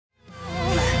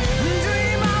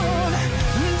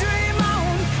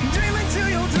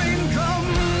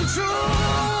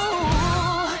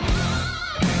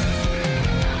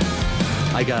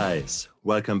Hi guys,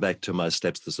 welcome back to My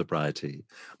Steps to Sobriety,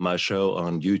 my show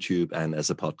on YouTube and as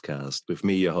a podcast with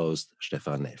me, your host,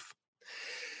 Stefan Neff.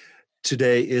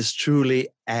 Today is truly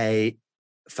a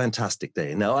fantastic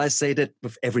day. Now, I say that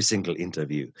with every single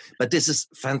interview, but this is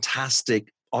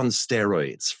fantastic on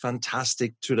steroids,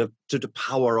 fantastic to the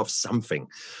power of something,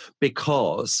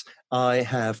 because I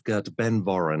have got Ben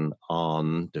Warren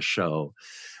on the show.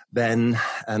 Ben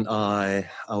and I,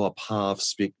 our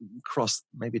paths crossed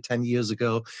maybe 10 years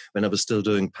ago when I was still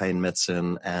doing pain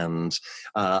medicine, and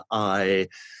I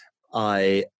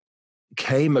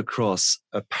came across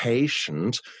a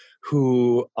patient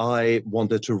who I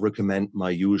wanted to recommend my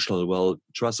usual, well,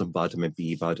 try some vitamin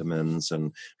B vitamins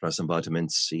and try some vitamin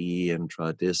C and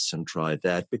try this and try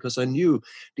that, because I knew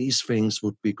these things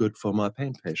would be good for my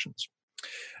pain patients.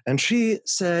 And she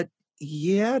said,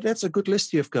 yeah, that's a good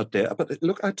list you've got there. But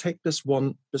look, I take this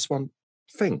one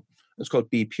thing. It's called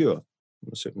Be Pure. I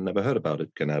certainly never heard about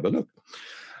it. Can I have a look?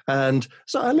 And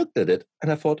so I looked at it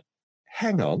and I thought,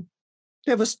 hang on,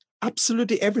 there was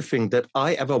absolutely everything that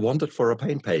I ever wanted for a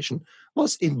pain patient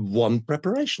was in one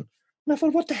preparation. And I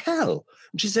thought, what the hell?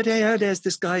 And she said, yeah, there's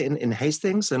this guy in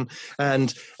Hastings, and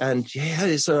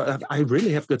yeah, I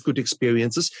really have got good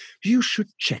experiences. You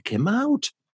should check him out.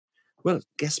 Well,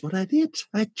 guess what I did?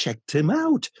 I checked him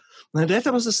out. And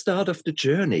that was the start of the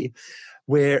journey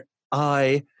where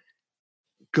I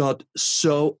got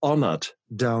so honored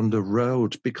down the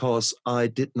road, because I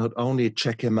did not only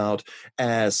check him out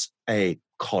as a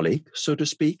colleague, so to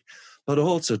speak, but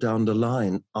also down the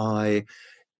line, I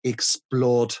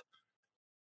explored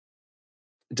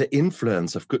the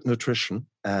influence of good nutrition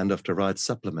and of the right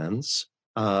supplements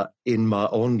in my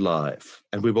own life,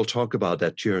 and we will talk about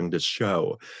that during this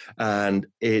show. And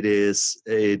it is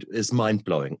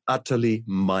mind-blowing, utterly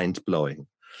mind-blowing.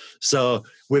 So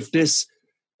with this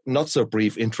not so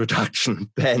brief introduction,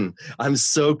 Ben, I'm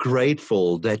so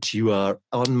grateful that you are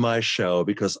on my show,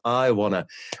 because I want to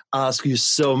ask you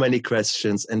so many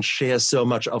questions and share so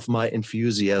much of my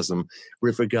enthusiasm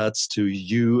with regards to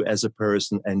you as a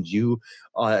person and you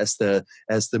as the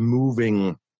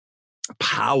moving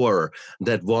power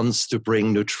that wants to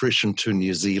bring nutrition to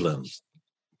New Zealand.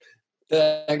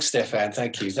 Thanks, Stefan.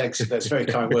 Thank you. Thanks. That's very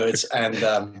kind words. And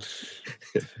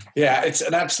yeah, it's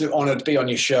an absolute honor to be on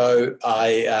your show.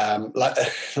 I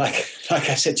like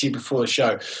I said to you before the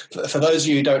show. For those of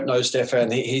you who don't know Stefan,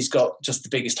 he's got just the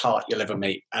biggest heart you'll ever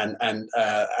meet, and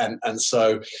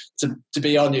so to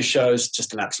be on your show is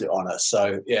just an absolute honor.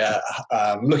 So yeah,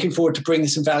 I'm looking forward to bringing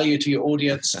some value to your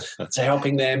audience, to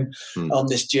helping them on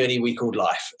this journey we call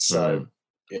life. So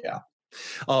yeah.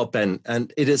 Oh, Ben,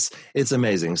 and it's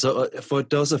amazing. So for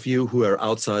those of you who are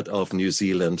outside of New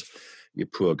Zealand, you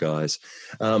poor guys.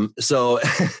 So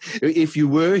if you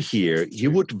were here, you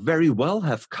would very well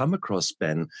have come across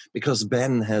Ben, because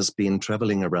Ben has been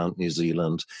traveling around New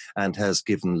Zealand and has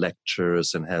given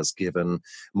lectures and has given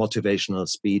motivational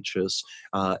speeches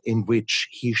in which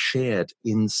he shared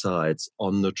insights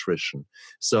on nutrition.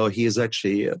 So he is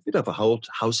actually a bit of a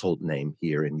household name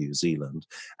here in New Zealand,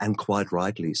 and quite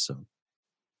rightly so.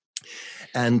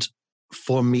 And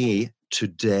for me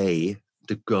today,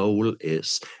 the goal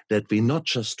is that we not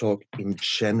just talk in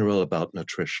general about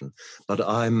nutrition, but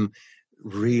I'm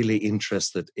really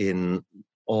interested in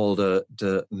all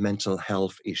the mental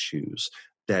health issues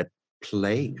that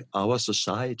plague our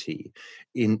society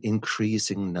in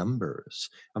increasing numbers.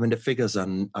 I mean, the figures are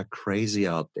crazy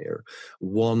out there.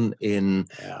 1 in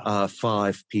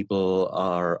 5 people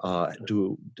are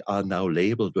now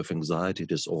labeled with anxiety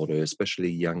disorder,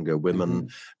 especially younger women,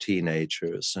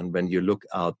 teenagers. And when you look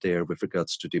out there with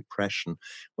regards to depression,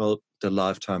 well, the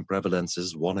lifetime prevalence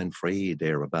is 1 in 3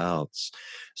 thereabouts.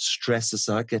 Stresses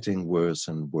are getting worse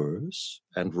and worse.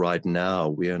 And right now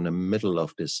we are in the middle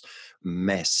of this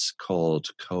mess called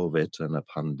COVID and a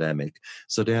pandemic.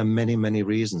 So there are many, many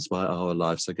reasons why our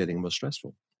lives are getting more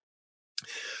stressful.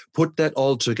 Put that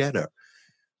all together.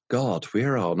 God,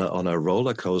 we're on a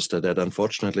roller coaster that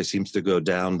unfortunately seems to go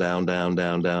down, down, down,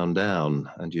 down, down,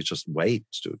 down. And you just wait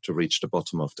to reach the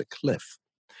bottom of the cliff.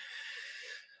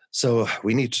 So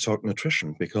we need to talk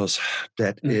nutrition, because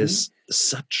that is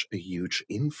such a huge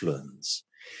influence.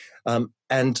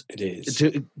 And it is.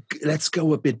 Let's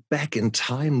go a bit back in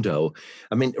time, though.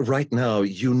 I mean, right now,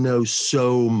 you know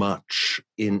so much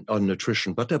on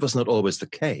nutrition, but that was not always the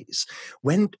case.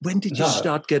 When did you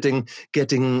start getting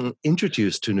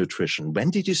introduced to nutrition?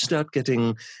 When did you start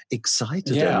getting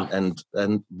excited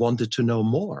and wanted to know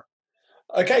more?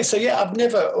 Okay, so yeah, I've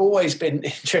never always been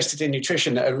interested in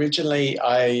nutrition. Originally,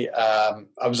 I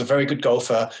was a very good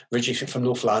golfer, originally from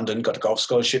North London, got a golf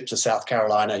scholarship to South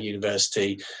Carolina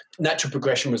University. Natural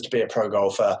progression was to be a pro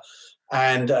golfer.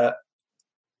 And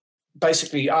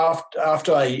basically,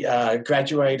 after I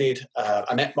graduated,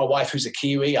 I met my wife, who's a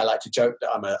Kiwi. I like to joke that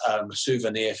I'm a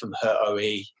souvenir from her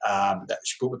OE. That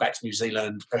she brought me back to New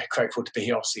Zealand. Very grateful to be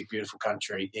here. Obviously, beautiful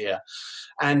country here.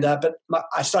 And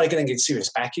I started getting into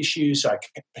serious back issues, so I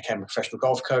became a professional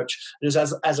golf coach. And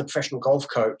as a professional golf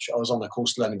coach, I was on the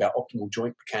course learning about optimal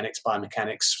joint mechanics,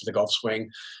 biomechanics for the golf swing.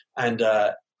 And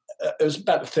it was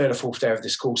about the third or fourth day of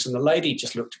this course, and the lady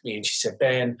just looked at me and she said,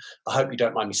 "Ben, I hope you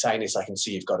don't mind me saying this. I can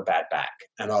see you've got a bad back."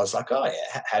 And I was like, "Oh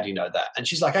yeah, how do you know that?" And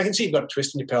she's like, "I can see you've got a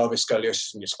twist in your pelvis,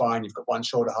 scoliosis in your spine. You've got one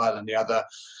shoulder higher than the other.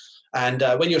 And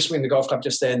when you're swinging the golf club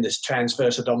just then, this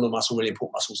transverse abdominal muscle, really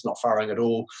important muscle, is not firing at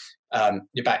all.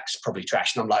 Your back's probably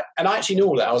trash." And I'm like, and I actually knew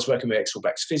all that. I was working with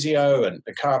ex-All-Blacks physio and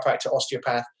a chiropractor,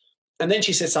 osteopath. And then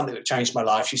she said something that changed my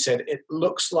life. She said, "It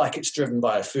looks like it's driven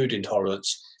by a food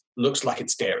intolerance. Looks like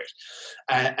it's dairy."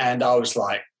 And I was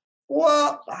like,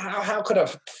 "What? How could a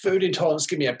food intolerance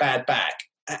give me a bad back?"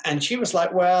 And she was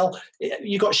like, "Well,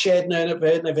 you got shared nerve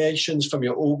innervations from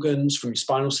your organs, from your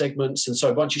spinal segments. And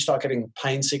so once you start getting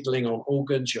pain signaling on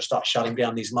organs, you'll start shutting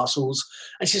down these muscles."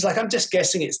 And she's like, "I'm just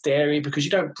guessing it's dairy because you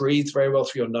don't breathe very well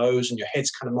through your nose and your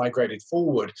head's kind of migrated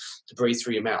forward to breathe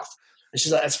through your mouth." And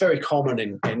she's like, "That's very common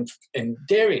in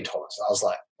dairy intolerance." And I was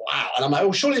like, "Wow." And I'm like,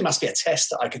 "Well, surely there must be a test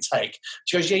that I could take."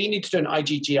 She goes, "Yeah, you need to do an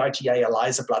IgG, IgA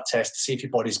ELISA blood test to see if your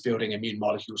body's building immune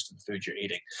molecules to the food you're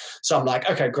eating." So I'm like,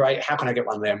 "Okay, great. How can I get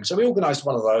one of them?" So we organized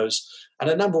one of those. And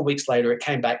a number of weeks later, it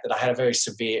came back that I had a very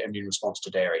severe immune response to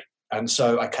dairy. And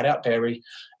so I cut out dairy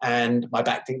and my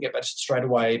back didn't get better straight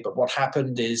away. But what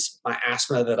happened is my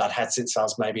asthma that I'd had since I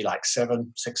was maybe like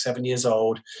 7 years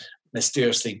old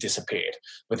mysteriously disappeared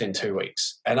within 2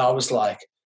 weeks. And I was like,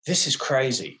 "This is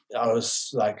crazy." I was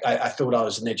like, I thought I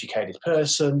was an educated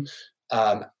person.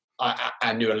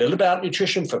 I knew a little about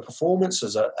nutrition for performance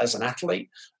as an athlete.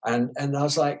 And I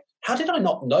was like, how did I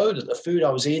not know that the food I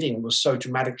was eating was so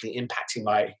dramatically impacting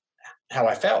how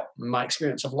I felt, my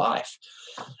experience of life?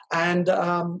 And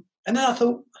then I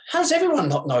thought, how does everyone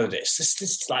not know this? This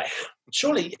is like,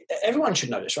 surely everyone should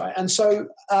know this, right? And so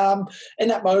in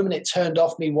that moment, it turned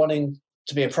off me wanting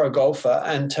to be a pro golfer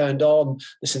and turned on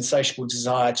this insatiable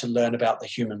desire to learn about the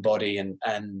human body and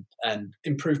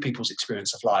improve people's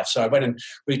experience of life. So I went and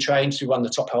retrained through one of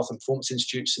the top health and performance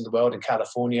institutes in the world in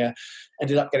California,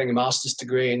 ended up getting a master's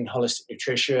degree in holistic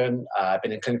nutrition. I've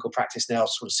been in clinical practice now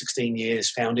sort of 16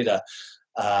 years, founded a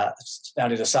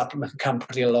supplement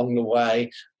company along the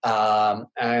way.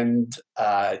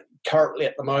 Currently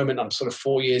at the moment, I'm sort of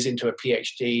 4 years into a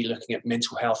PhD looking at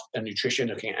mental health and nutrition,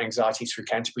 looking at anxiety through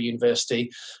Canterbury University.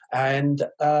 And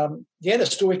the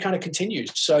story kind of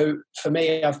continues. So for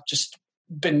me, I've just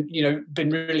been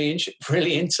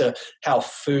really into how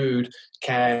food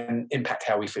can impact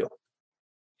how we feel.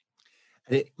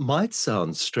 It might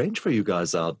sound strange for you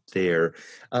guys out there.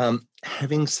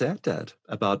 Having said that,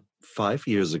 about 5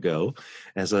 years ago,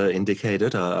 as I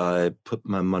indicated, I put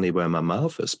my money where my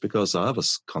mouth is because I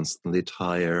was constantly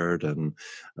tired and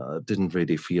didn't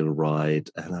really feel right.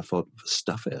 And I thought,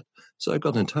 stuff it. So I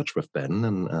got in touch with Ben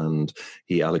and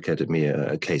he allocated me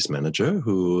a case manager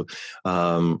who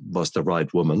was the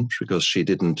right woman because she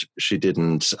didn't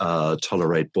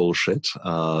tolerate bullshit.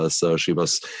 So she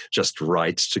was just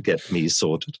right to get me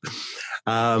sorted.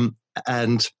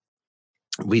 And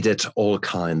we did all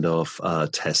kind of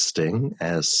testing,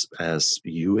 as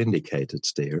you indicated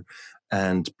there,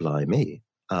 and blimey,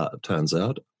 turns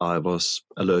out I was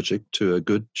allergic to a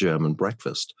good German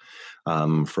breakfast,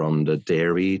 from the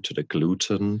dairy to the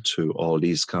gluten to all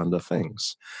these kind of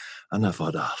things. And I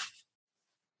thought,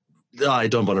 I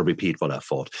don't want to repeat what I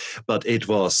thought, but it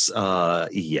was,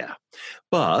 yeah.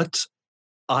 But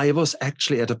I was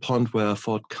actually at a point where I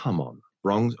thought, come on,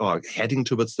 heading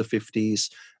towards the 50s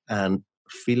and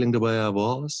feeling the way I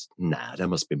was? Nah, there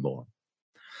must be more.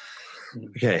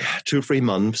 Okay, 2-3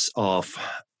 months of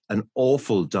an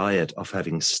awful diet of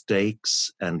having steaks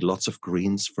and lots of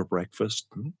greens for breakfast.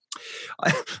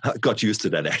 I got used to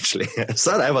that, actually.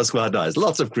 So that was quite nice.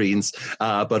 Lots of greens,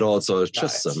 but also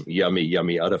just some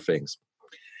yummy other things.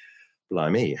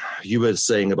 Blimey, you were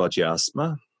saying about your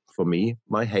asthma. For me,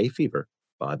 my hay fever.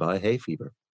 Bye-bye hay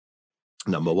fever.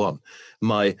 Number one,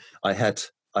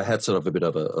 I had sort of a bit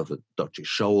of a dodgy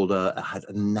shoulder. I had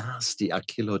a nasty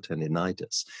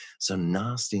achillotendinitis. So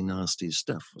nasty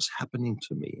stuff was happening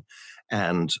to me.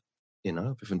 And,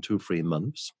 within 2-3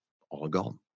 months, all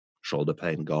gone. Shoulder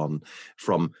pain gone.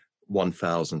 From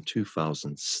 1,000,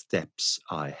 2,000 steps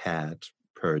I had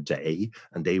per day,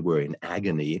 and they were in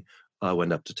agony, I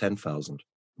went up to 10,000,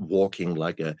 walking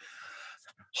like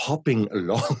hopping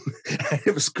along.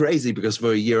 It was crazy because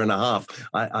for a year and a half,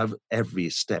 every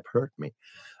step hurt me.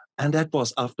 And that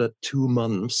was after 2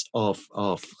 months of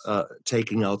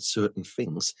taking out certain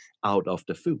things out of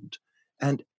the food.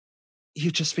 And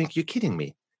you just think, you're kidding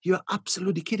me. You're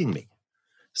absolutely kidding me.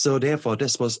 So therefore,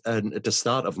 this was the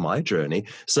start of my journey.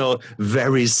 So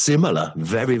very similar,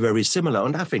 very, very similar.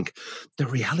 And I think the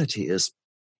reality is,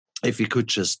 if we could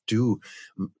just do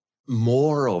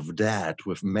more of that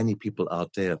with many people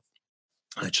out there,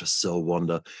 I just so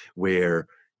wonder where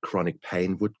chronic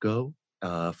pain would go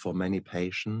for many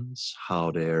patients,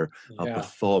 how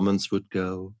performance would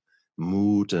go,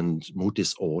 mood and mood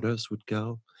disorders would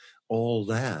go, all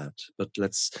that. But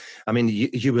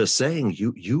you were saying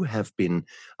you have been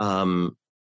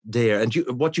there, and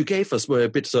what you gave us were a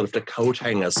bit sort of the coat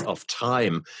hangers of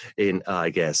time in, I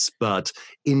guess. But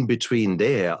in between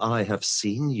there, I have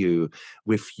seen you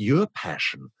with your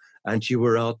passion, and you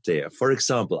were out there. For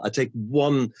example, I take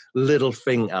one little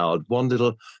thing out, one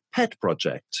little pet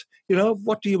project.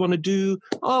 What do you want to do?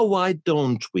 Oh, why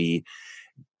don't we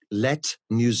let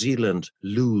New Zealand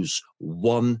lose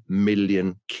 1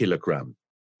 million kilogram?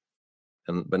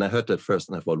 And when I heard that first,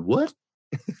 and I thought, what?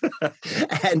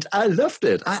 And I loved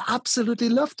it. I absolutely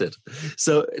loved it.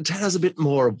 So tell us a bit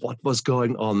more of what was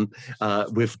going on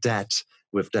with that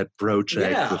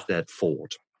project, with that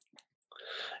thought.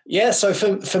 Yeah, so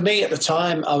for me at the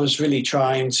time, I was really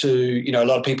trying to, a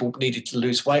lot of people needed to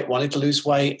lose weight, wanted to lose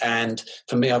weight. And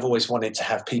for me, I've always wanted to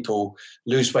have people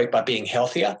lose weight by being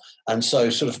healthier. And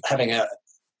so sort of having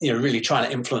really trying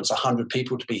to influence 100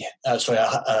 people to be,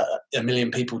 a million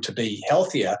people to be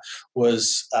healthier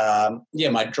was,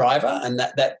 my driver. And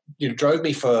that drove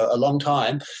me for a long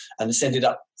time. And it's ended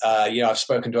up, I've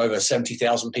spoken to over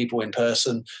 70,000 people in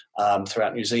person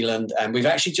throughout New Zealand. And we've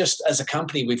actually just, as a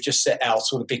company, we've just set our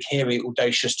sort of big, hairy,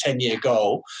 audacious 10-year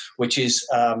goal, which is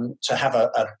to have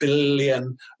a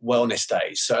billion wellness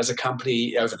days. So as a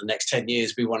company, over the next 10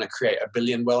 years, we want to create a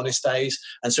billion wellness days.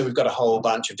 And so we've got a whole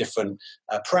bunch of different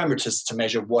parameters to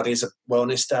measure what is a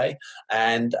wellness day.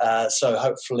 And so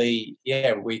hopefully,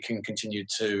 we can continue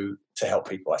to help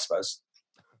people, I suppose.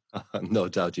 No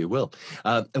doubt you will.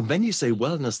 And when you say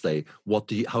wellness day,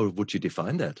 how would you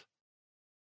define that?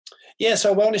 Yeah,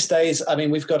 so wellness days,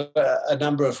 we've got a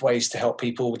number of ways to help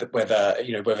people,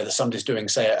 whether somebody's doing,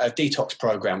 say, a detox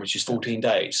program, which is 14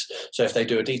 days. So if they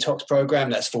do a detox program,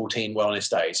 that's 14 wellness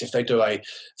days. If they do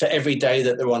for every day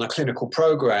that they're on a clinical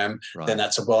program, right, then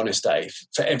that's a wellness day.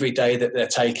 For every day that they're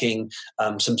taking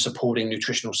some supporting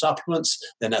nutritional supplements,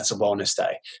 then that's a wellness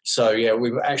day. So yeah,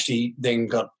 we've actually then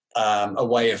got a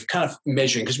way of kind of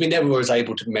measuring, because we never was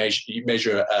able to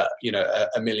measure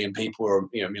a million people or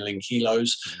a million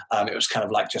kilos. It was kind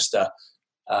of like just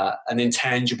an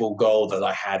intangible goal that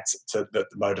I had that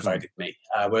motivated me.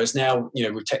 Whereas now,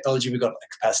 with technology, we've got the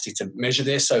capacity to measure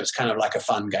this, so it's kind of like a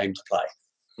fun game to play.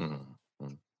 Mm-hmm.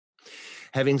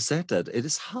 Having said that, it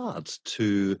is hard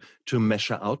to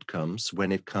measure outcomes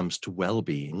when it comes to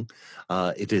well-being.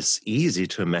 It is easy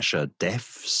to measure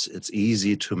deaths. It's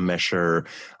easy to measure,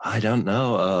 I don't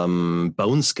know,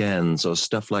 bone scans or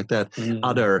stuff like that.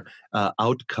 Other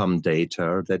outcome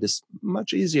data that is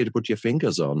much easier to put your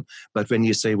fingers on. But when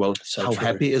you say, well, how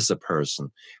happy is a person?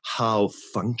 How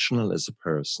functional is a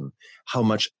person? How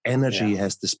much energy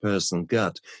has this person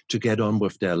got to get on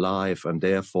with their life and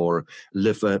therefore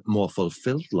live a more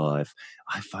fulfilled life?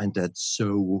 I find that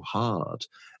so hard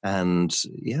and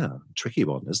tricky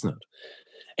one, isn't it?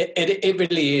 It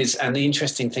really is. And the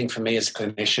interesting thing for me as a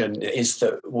clinician is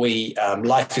that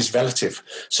life is relative.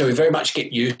 So we very much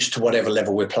get used to whatever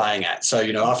level we're playing at. So,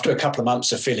 after a couple of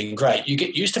months of feeling great, you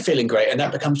get used to feeling great, and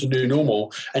that becomes the new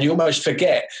normal. And you almost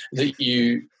forget that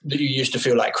you used to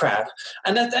feel like crap.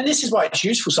 And this is why it's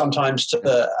useful sometimes to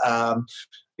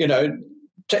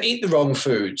eat the wrong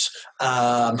foods,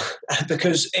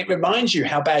 because it reminds you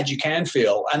how bad you can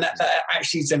feel. And that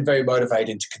actually is then very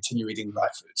motivating to continue eating the right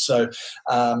food. So,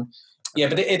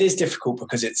 but it is difficult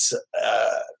because it's,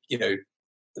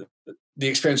 the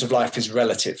experience of life is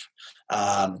relative.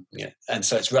 And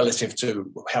so it's relative to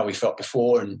how we felt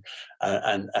before.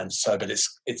 And so, but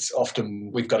it's often,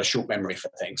 we've got a short memory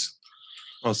for things.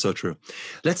 Oh, so true.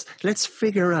 Let's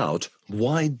figure out,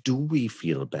 why do we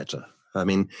feel better?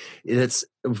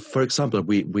 For example,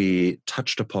 we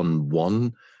touched upon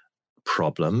one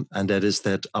problem, and that is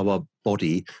that our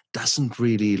body doesn't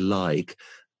really like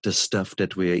the stuff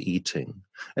that we're eating.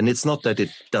 And it's not that it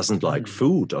doesn't like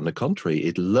food. On the contrary,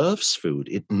 it loves food.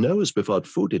 It knows without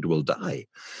food it will die.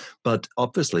 But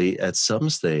obviously, at some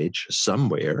stage,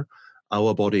 somewhere,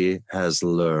 our body has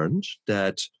learned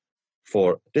that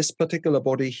for this particular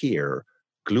body here,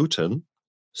 gluten,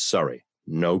 sorry,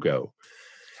 no go.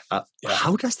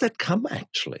 How does that come,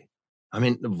 actually? I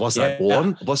mean, Yeah. was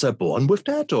I born with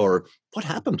that, or what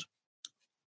happened?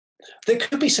 There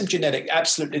could be some genetic,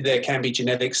 absolutely there can be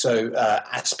genetic, so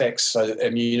aspects, so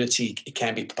immunity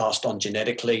can be passed on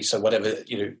genetically, so whatever,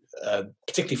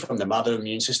 particularly from the mother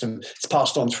immune system, it's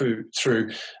passed on through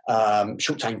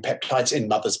short-chain peptides in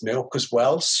mother's milk as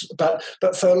well. But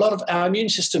for a lot of our immune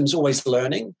system's always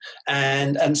learning,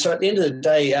 and so at the end of the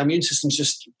day, our immune system's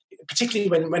just,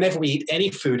 particularly whenever we eat any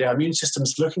food, our immune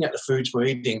system's looking at the foods we're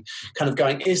eating, kind of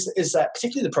going, is that,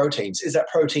 particularly the proteins, is that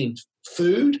protein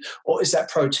food, or is that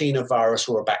protein a virus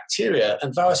or a bacteria?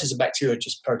 And viruses and bacteria are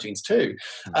just proteins too.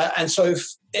 And so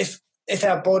if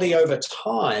our body over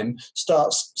time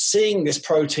starts seeing this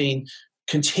protein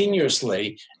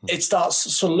continuously, it starts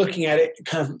sort of looking at it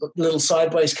kind of a little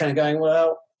sideways, kind of going,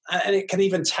 well, and it can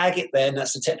even tag it then,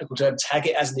 that's the technical term, tag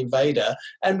it as an invader,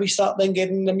 and we start then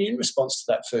getting an immune response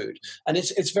to that food. And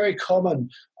it's very common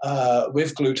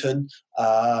with gluten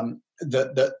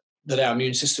that our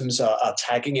immune systems are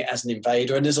tagging it as an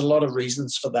invader, and there's a lot of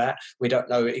reasons for that. We don't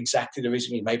know exactly the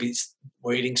reason. Maybe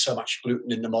we're eating so much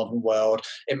gluten in the modern world.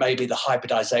 It may be the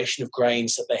hybridization of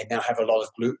grains, that they now have a lot of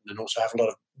gluten and also have a lot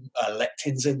of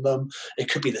lectins in them. It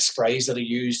could be the sprays that are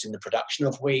used in the production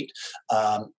of wheat.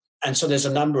 And so there's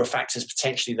a number of factors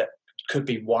potentially that could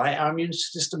be why our immune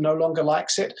system no longer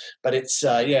likes it. But it's,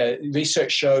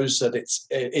 research shows that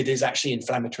it is actually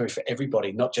inflammatory for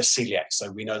everybody, not just celiacs. So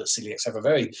we know that celiacs have a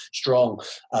very strong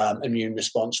immune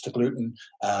response to gluten,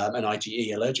 an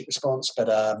IgE allergic response.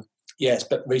 But yes,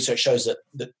 but research shows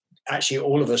that actually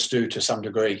all of us do to some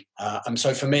degree. And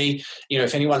so for me,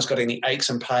 if anyone's got any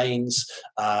aches and pains,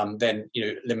 then,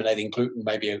 eliminating gluten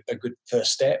may be a good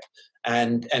first step.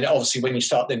 And obviously when you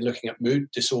start then looking at mood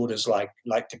disorders like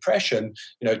depression,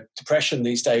 depression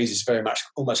these days is very much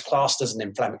almost classed as an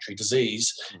inflammatory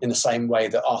disease, in the same way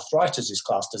that arthritis is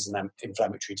classed as an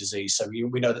inflammatory disease. So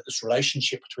we know that this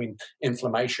relationship between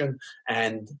inflammation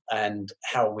and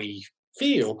how we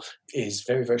feel is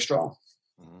very, very strong.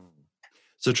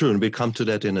 So true, and we'll come to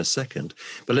that in a second.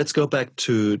 But let's go back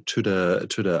to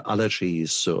the allergies,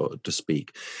 so to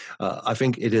speak. I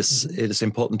think it is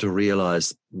important to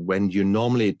realize when you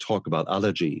normally talk about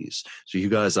allergies. So you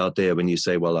guys out there, when you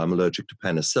say, "Well, I'm allergic to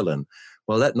penicillin,"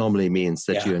 well, that normally means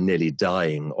that you're nearly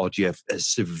dying, or you have a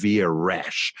severe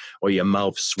rash, or your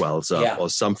mouth swells up, or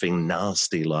something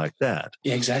nasty like that.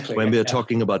 Yeah, exactly. When we're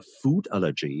talking about food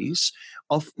allergies,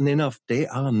 often enough, they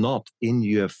are not in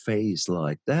your face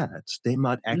like that. They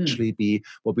might actually be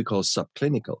what we call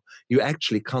subclinical. You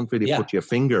actually can't really put your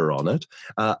finger on it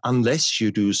unless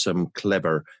you do some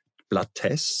clever blood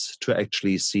tests to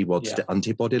actually see what the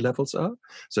antibody levels are.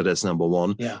 So that's number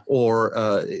one.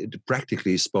 Or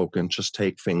practically spoken, just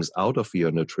take things out of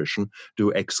your nutrition,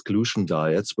 do exclusion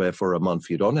diets where for a month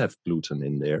you don't have gluten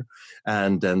in there,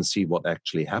 and then see what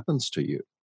actually happens to you.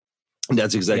 And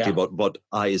that's exactly what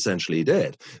I essentially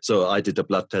did. So I did a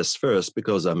blood test first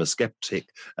because I'm a skeptic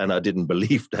and I didn't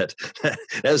believe that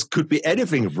there could be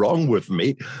anything wrong with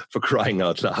me, for crying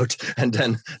out loud. And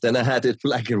then I had it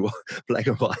black and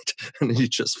white, and you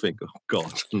just think, oh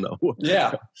God, no.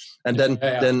 Yeah. And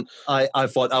then I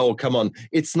thought, oh, come on,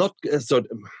 it's not so.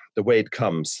 The way it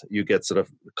comes, you get sort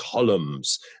of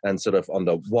columns, and sort of on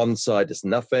the one side is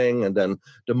nothing, and then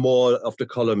the more of the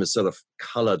column is sort of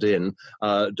colored in,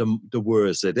 the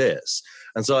worse it is.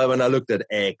 And so when I looked at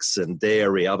eggs and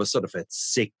dairy, I was sort of at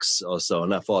 6 or so,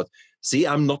 and I thought, see,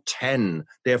 I'm not 10,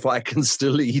 therefore I can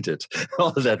still eat it.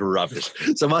 All that rubbish.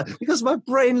 So because my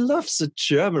brain loves a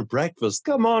German breakfast.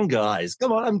 Come on, guys.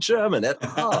 Come on, I'm German at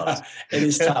heart. It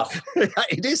is tough.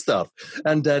 It is tough.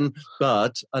 And then,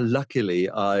 but luckily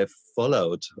I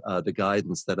followed the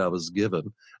guidance that I was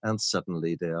given, and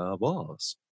suddenly there I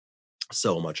was.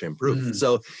 So much improved.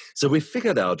 So we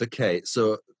figured out, okay,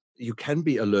 so you can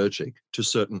be allergic to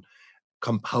certain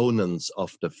components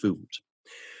of the food.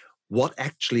 What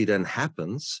actually then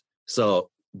happens, so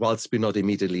whilst we not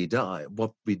immediately die,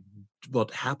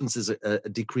 what happens is a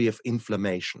degree of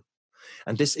inflammation.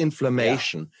 And this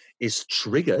inflammation is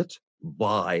triggered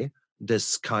by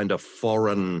this kind of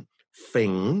foreign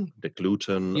thing, the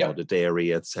gluten or the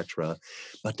dairy, etc.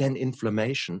 But then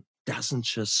inflammation doesn't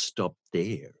just stop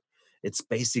there. It's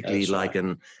basically like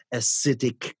an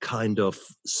acidic kind of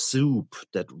soup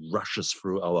that rushes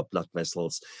through our blood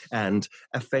vessels and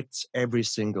affects every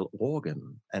single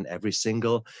organ and every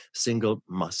single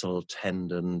muscle,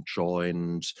 tendon,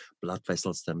 joint, blood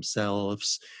vessels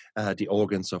themselves, the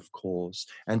organs, of course,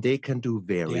 and they can do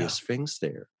various things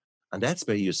there. And that's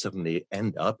where you suddenly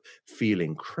end up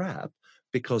feeling crap,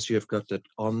 because you've got that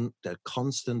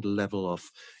constant level of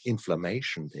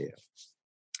inflammation there.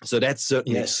 So that's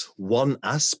certainly one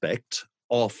aspect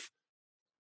of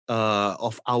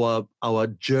of our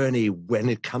journey when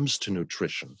it comes to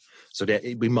nutrition. So that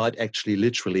we might actually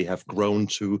literally have grown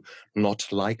to not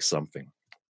like something.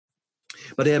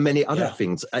 But there are many other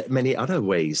things, many other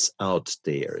ways out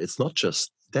there. It's not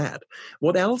just that.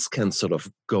 What else can sort of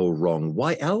go wrong?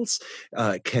 Why else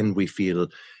can we feel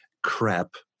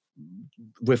crap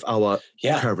with our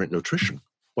current nutrition?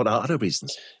 What are other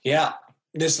reasons? Yeah.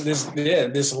 There's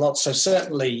a lot. So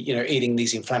certainly, eating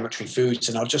these inflammatory foods,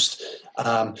 and I'll just,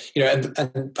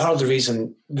 and part of the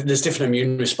reason there's different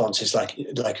immune responses, like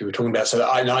you were talking about. So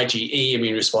an IgE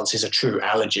immune response is a true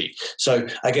allergy. So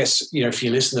I guess, for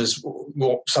your listeners,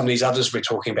 what some of these others we're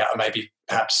talking about are maybe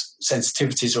perhaps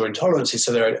sensitivities or intolerances.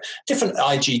 So there are different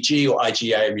IgG or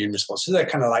IgA immune responses. They're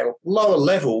kind of like lower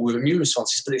level with immune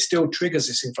responses, but it still triggers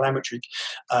this inflammatory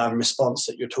response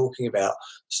that you're talking about,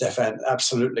 Stefan.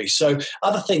 Absolutely. So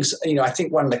other things, I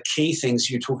think one of the key things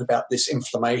you talk about this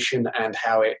inflammation and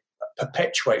how it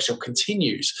perpetuates or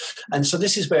continues. And so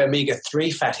this is where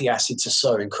omega-3 fatty acids are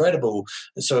so incredible.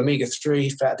 And so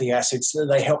omega-3 fatty acids,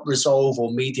 they help resolve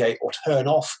or mediate or turn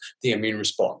off the immune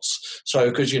response. So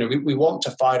because, we want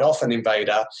to fight off an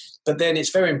invader, but then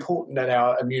it's very important that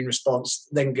our immune response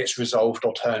then gets resolved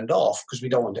or turned off, because we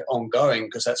don't want it ongoing,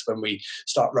 because that's when we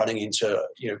start running into,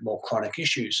 more chronic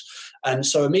issues. And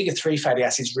so omega-3 fatty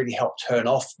acids really help turn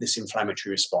off this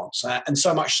inflammatory response. And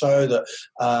so much so that,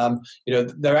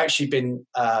 they've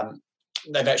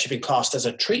actually been classed as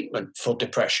a treatment for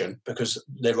depression because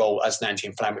their role as an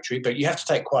anti-inflammatory, but you have to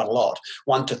take quite a lot,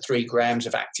 1 to 3 grams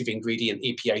of active ingredient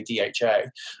EPA DHA.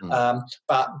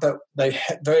 But they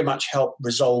very much help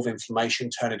resolve inflammation,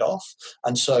 turn it off.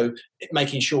 And so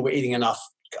making sure we're eating enough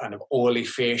kind of oily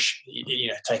fish,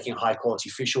 taking a high quality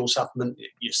fish oil supplement,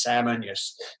 your salmon, your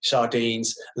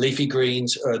sardines, leafy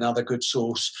greens are another good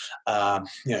source.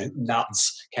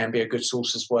 Nuts can be a good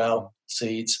source as well,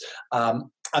 seeds.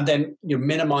 And then you're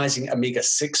minimizing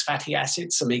omega-6 fatty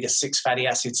acids. Omega-6 fatty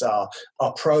acids are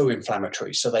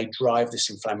pro-inflammatory, so they drive this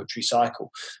inflammatory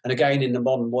cycle. And again, in the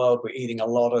modern world, we're eating a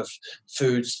lot of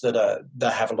foods that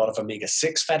have a lot of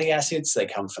omega-6 fatty acids. They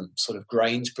come from sort of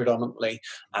grains predominantly,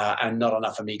 and not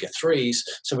enough omega-3s.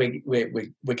 So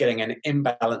we're getting an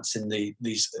imbalance in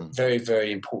these very,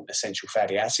 very important essential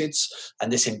fatty acids. And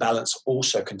this imbalance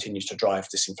also continues to drive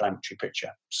this inflammatory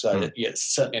picture. So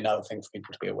it's certainly another thing for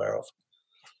people to be aware of.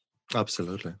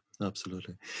 Absolutely.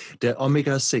 The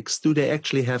omega-6, do they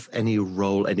actually have any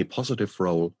positive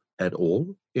role at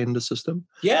all in the system?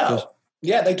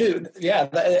 Yeah, they do. Yeah,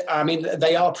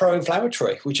 they are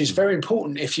pro-inflammatory, which is very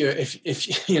important. If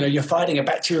you're fighting a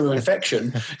bacterial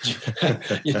infection,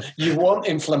 you want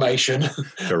inflammation,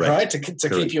 right, to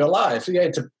keep you alive,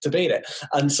 to beat it.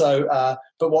 And so,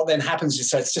 but what then happens is,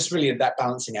 so it's just really that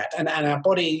balancing act. And our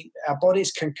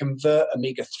bodies can convert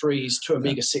omega-3s to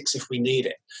omega-6 if we need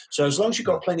it. So as long as you've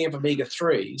got plenty of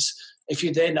omega-3s, if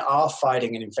you then are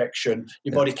fighting an infection,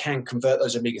 your body can convert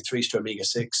those omega-3s to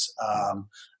omega-6.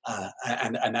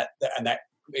 And that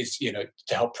is, to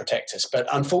help protect us. But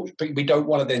unfortunately, we don't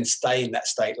want to then stay in that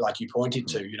state, like you pointed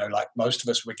to. Like most of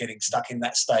us, we're getting stuck in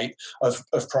that state of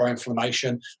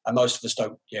pro-inflammation, and most of us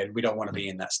don't. We don't want to be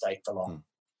in that state for long.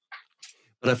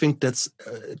 But I think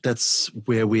that's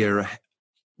where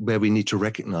we need to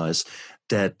recognize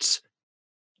that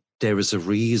there is a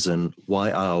reason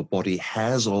why our body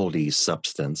has all these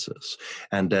substances,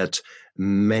 and that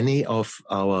many of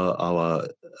our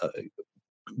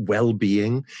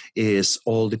well-being is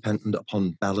all dependent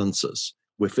upon balances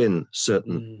within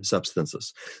certain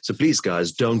substances. So please,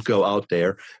 guys, don't go out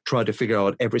there, try to figure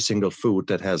out every single food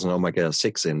that has an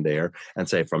omega-6 in there and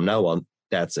say, from now on,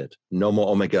 that's it. No more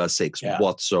omega-6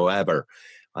 whatsoever.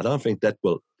 I don't think that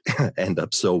will end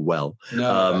up so well.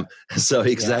 So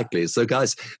exactly. So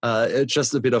guys,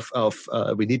 just a bit of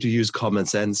we need to use common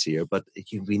sense here, but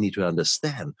we need to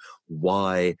understand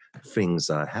why things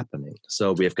are happening.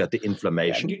 So we've got the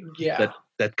inflammation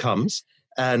that comes,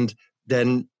 and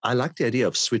then I like the idea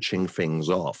of switching things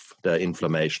off, the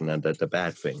inflammation and the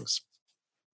bad things.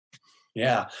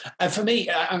 Yeah. And for me,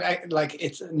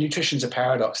 nutrition's a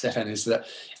paradox, Stefan, is that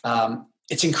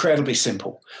it's incredibly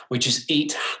simple. We just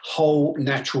eat whole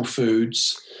natural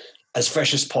foods as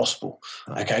fresh as possible.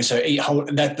 Okay, so eat whole.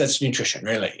 That's nutrition,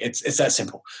 really. It's that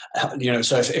simple.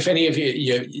 So if any of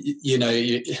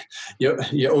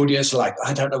your audience are like,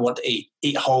 I don't know what to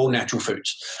eat whole natural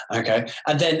foods. Okay,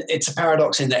 and then it's a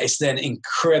paradox in that it's then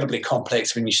incredibly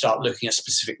complex when you start looking at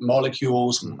specific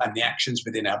molecules and the actions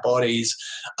within our bodies.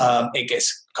 It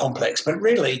gets complex, but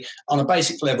really on a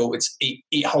basic level, it's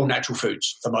eat whole natural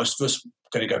foods. For most of us,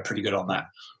 going to go pretty good on that.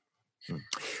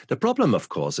 The problem, of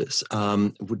course, is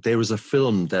there is a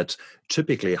film that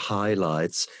typically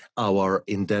highlights our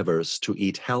endeavors to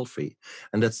eat healthy,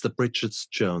 and that's the Bridget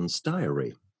Jones'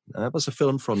 Diary. That was a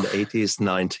film from the 80s,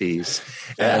 90s.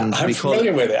 Yeah, I'm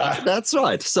familiar with it. That's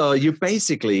right. So you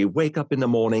basically wake up in the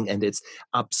morning and it's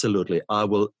absolutely, I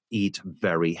will eat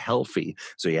very healthy.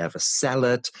 So you have a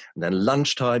salad, and then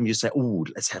lunchtime you say, oh,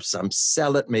 let's have some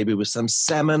salad, maybe with some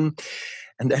salmon.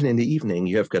 And then in the evening,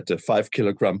 you have got the 5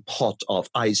 kilogram pot of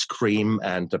ice cream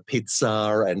and the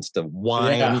pizza and the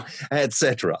wine,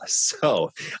 etc.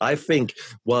 So I think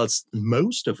whilst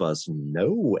most of us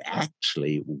know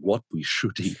actually what we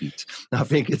should eat, I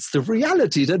think it's the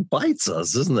reality that bites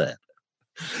us, isn't it?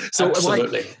 So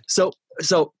absolutely.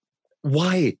 So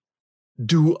why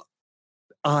do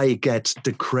I get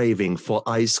the craving for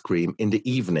ice cream in the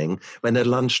evening when at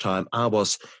lunchtime I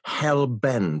was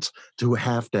hell-bent to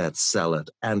have that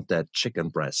salad and that chicken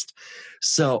breast?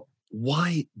 So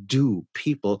why do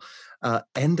people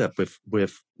end up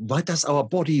with why does our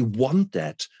body want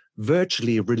that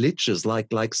virtually religious,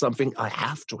 like something I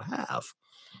have to have?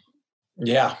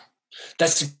 Yeah.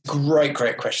 That's a great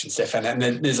question, Stefan. And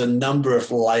then there's a number of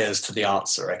layers to the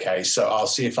answer, okay? So I'll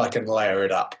see if I can layer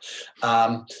it up.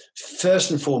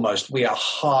 First and foremost, we are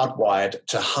hardwired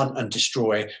to hunt and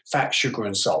destroy fat, sugar,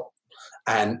 and salt.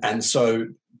 And so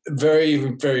very,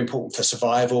 very important for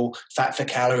survival. Fat for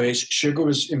calories. Sugar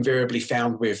is invariably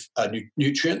found with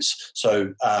nutrients,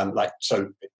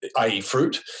 i.e.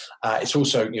 fruit. It's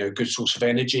also a good source of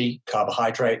energy,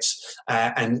 carbohydrates,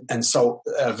 and salt,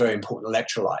 a very important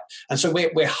electrolyte. And so we're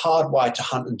hardwired to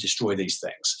hunt and destroy these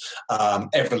things,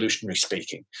 evolutionary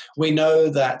speaking. We know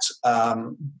that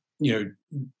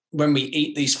when we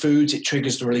eat these foods, it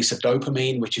triggers the release of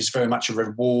dopamine, which is very much a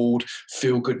reward,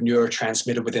 feel-good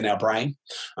neurotransmitter within our brain.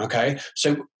 Okay,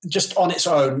 so just on its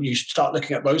own, you start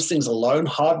looking at those things alone,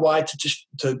 hardwired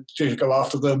to go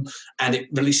after them, and it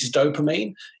releases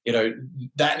dopamine.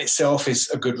 That in itself is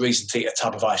a good reason to eat a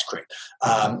tub of ice cream.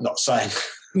 Not saying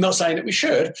that we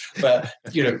should, but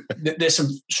there's some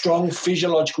strong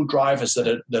physiological drivers that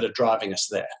are driving us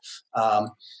there.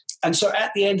 And so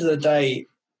at the end of the day,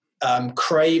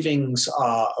 cravings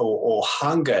are, or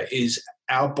hunger is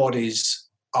our bodies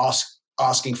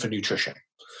asking for nutrition.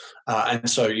 And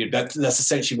so that's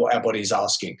essentially what our body is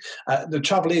asking. The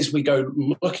trouble is we go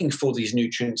looking for these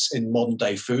nutrients in modern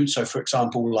day food. So for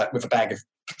example, like with a bag of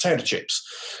potato chips,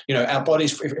 our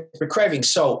bodies, if we're craving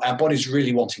salt, our body's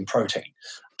really wanting protein.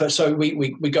 But so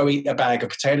we go eat a bag of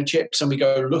potato chips and we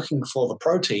go looking for the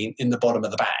protein in the bottom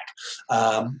of the bag,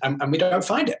 and we don't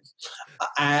find it.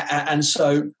 And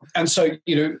so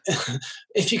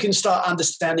if you can start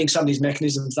understanding some of these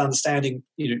mechanisms, understanding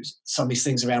some of these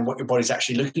things around what your body's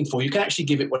actually looking for, you can actually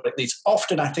give it what it needs.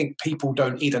 Often I think people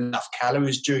don't eat enough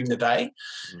calories during the day,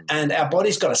 and our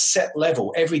body's got a set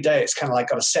level every day. It's kind of like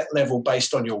got a set level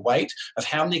based on your weight of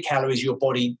how many calories your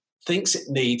body thinks it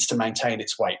needs to maintain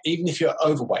its weight. Even if you're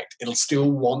overweight, it'll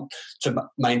still want to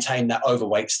maintain that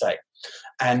overweight state.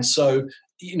 And so,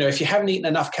 if you haven't eaten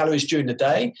enough calories during the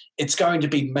day, it's going to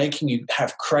be making you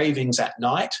have cravings at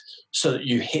night so that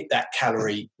you hit that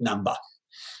calorie number.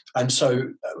 And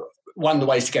so one of the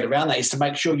ways to get around that is to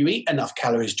make sure you eat enough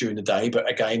calories during the day, but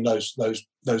again, those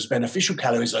beneficial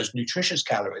calories, those nutritious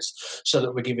calories, so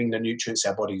that we're giving the nutrients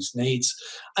our bodies needs.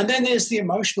 And then there's the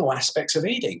emotional aspects of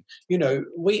eating.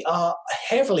 We are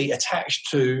heavily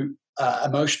attached to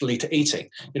emotionally to eating.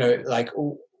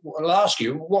 I'll ask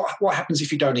you, what happens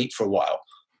if you don't eat for a while?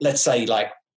 Let's say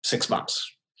like 6 months.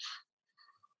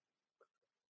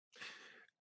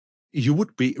 You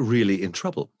would be really in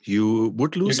trouble. You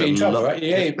would lose. You'd be in trouble, right?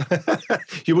 Yeah.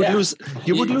 You would lose.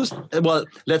 You would lose. Well,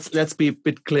 let's be a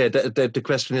bit clear. The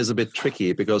question is a bit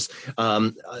tricky because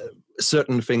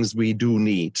certain things we do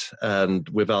need, and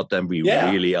without them, we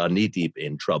really are knee deep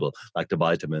in trouble, like the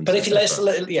vitamins. But if you let's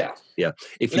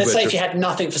say if you had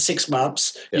nothing for 6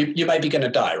 months, you may be going to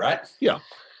die, right? Yeah,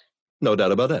 no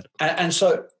doubt about that. And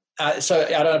so I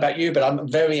don't know about you, but I'm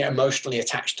very emotionally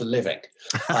attached to living.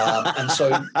 And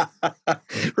so,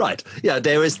 right. Yeah,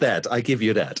 there is that. I give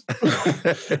you that.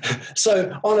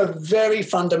 So on a very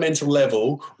fundamental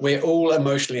level, we're all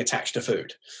emotionally attached to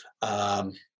food.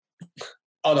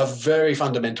 On a very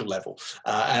fundamental level.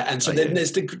 And so then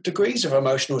there's degrees of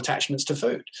emotional attachments to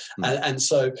food. And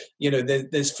so,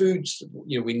 there's foods,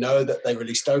 we know that they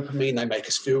release dopamine, they make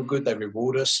us feel good, they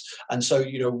reward us. And so,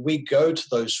 we go to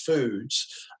those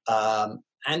foods, and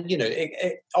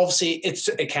obviously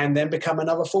it can then become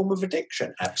another form of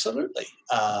addiction. Absolutely.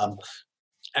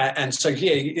 And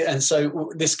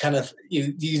so this kind of,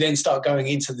 you then start going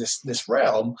into this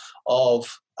realm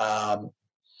of,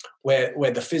 where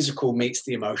the physical meets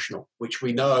the emotional, which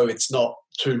we know it's not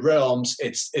two realms,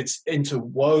 it's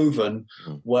interwoven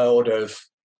world of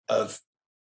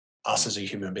us as a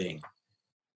human being.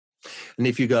 And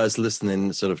if you guys listen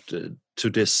in sort of to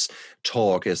this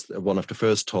talk as one of the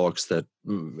first talks that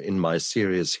in my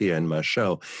series here in my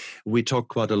show, we talk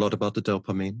quite a lot about the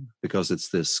dopamine because it's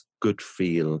this good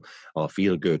feel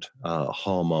good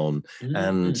hormone. Mm-hmm.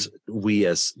 And we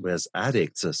as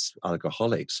addicts, as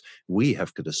alcoholics, we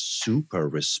have got a super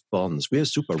response. We are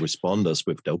super responders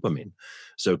with dopamine.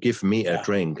 So give me a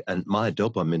drink and my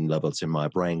dopamine levels in my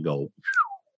brain go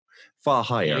far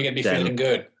higher. You're going to be feeling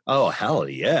good. Oh, hell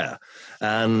yeah.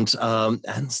 And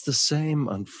it's the same,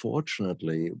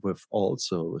 unfortunately, with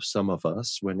also some of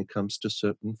us when it comes to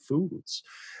certain foods.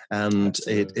 And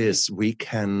Absolutely. We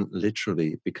can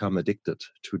literally become addicted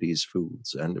to these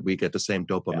foods and we get the same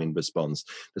dopamine response,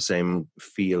 the same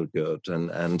feel good.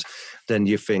 And then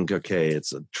you think, okay,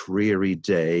 it's a dreary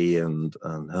day and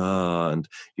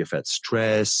you've had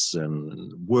stress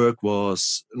and work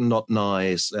was not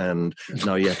nice. And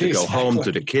now you have to go home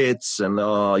to the kids and,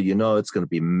 it's going to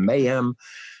be mayhem.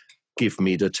 Give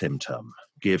me the Tim Tam.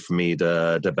 Give me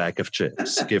the bag of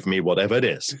chips. Give me whatever it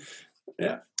is.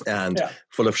 Yeah. And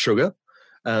full of sugar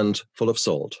and full of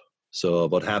salt. So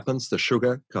what happens? The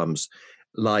sugar comes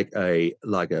like a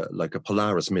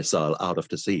Polaris missile out of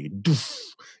the sea.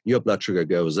 Your blood sugar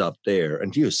goes up there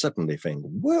and you suddenly think,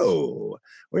 whoa,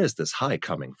 where is this high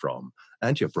coming from?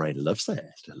 And your brain loves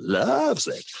it.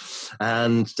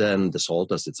 And then the salt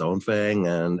does its own thing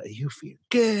and you feel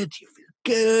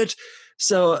good.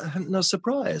 So no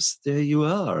surprise, there you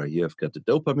are. You've got the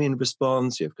dopamine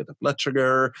response, you've got the blood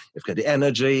sugar, you've got the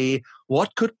energy.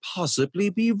 What could possibly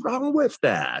be wrong with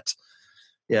that?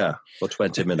 Yeah, for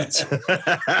 20 minutes.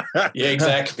 Yeah,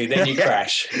 exactly. Then you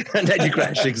crash. And then you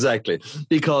crash, exactly.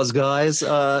 Because, guys,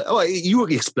 you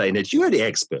explain it. You're the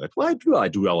expert. Why do I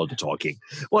do all the talking?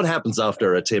 What happens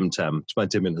after a Tim Tam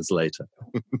 20 minutes later?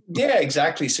 Yeah,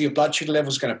 exactly. So your blood sugar level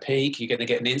is going to peak. You're going to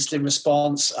get an insulin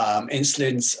response.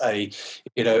 Insulin's a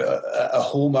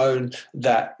hormone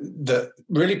that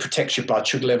really protects your blood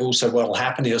sugar level. So what will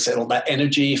happen is that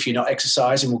energy, if you're not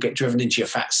exercising, will get driven into your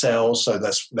fat cells. So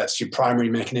that's your primary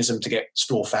mechanism to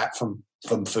store fat from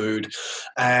food,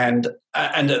 and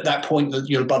at that point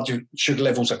your blood sugar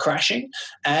levels are crashing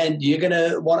and you're going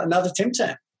to want another Tim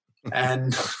Tam,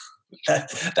 and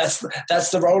that's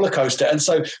the roller coaster. And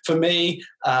so for me,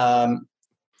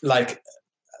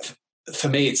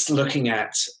 it's looking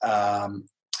at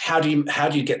how do you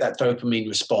get that dopamine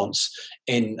response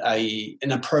in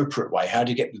an appropriate way? How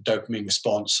do you get the dopamine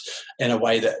response in a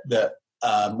way that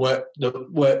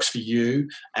works for you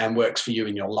and works for you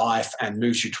in your life and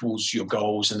moves you towards your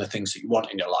goals and the things that you want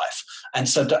in your life? And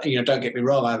so, don't get me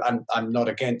wrong. I'm not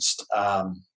against. I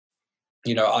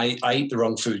eat the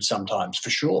wrong food sometimes,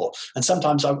 for sure, and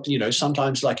sometimes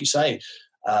sometimes, like you say,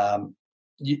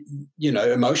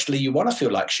 emotionally you want to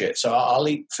feel like shit. So I'll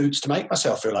eat foods to make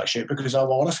myself feel like shit because I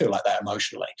want to feel like that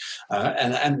emotionally,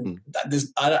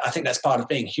 I think that's part of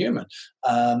being human.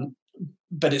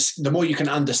 But it's the more you can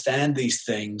understand these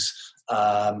things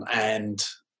and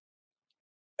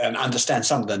understand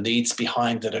some of the needs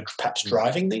behind that are perhaps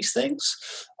driving these things,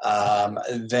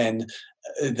 then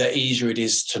the easier it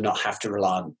is to not have to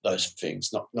rely on those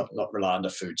things, not rely on the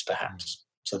foods, perhaps.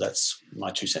 So that's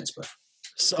my 2 cents worth.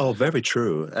 So very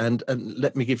true. And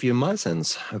let me give you my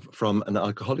sense from an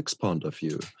alcoholic's point of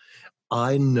view.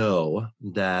 I know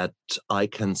that I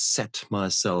can set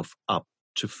myself up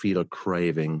to feel a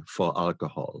craving for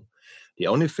alcohol. The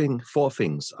only 4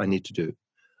 things I need to do.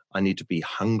 I need to be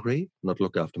hungry, not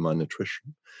look after my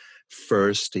nutrition,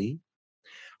 thirsty,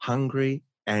 hungry,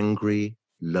 angry,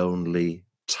 lonely,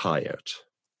 tired.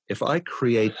 If I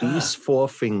create these 4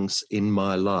 things in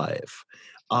my life,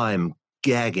 I'm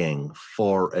gagging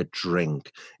for a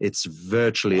drink. It's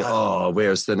virtually,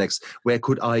 where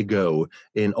could I go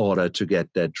in order to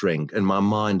get that drink? And my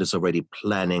mind is already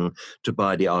planning to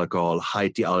buy the alcohol,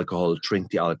 hide the alcohol, drink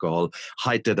the alcohol,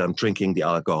 hide that I'm drinking the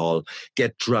alcohol,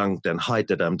 get drunk, then hide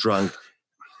that I'm drunk.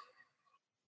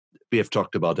 We have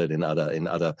talked about it in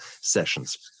other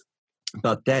sessions.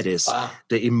 But that is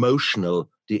the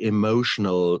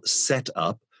emotional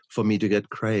setup for me to get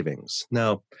cravings.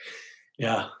 Now,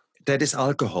 that is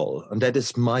alcohol, and that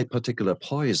is my particular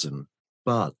poison.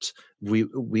 But we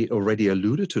already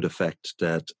alluded to the fact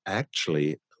that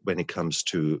actually, when it comes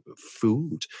to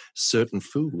food, certain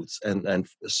foods and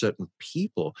certain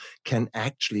people can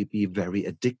actually be very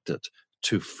addicted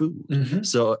to food. Mm-hmm.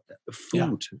 So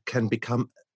food can become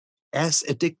as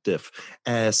addictive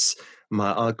as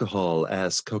my alcohol,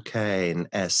 as cocaine,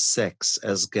 as sex,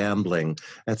 as gambling,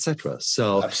 etc.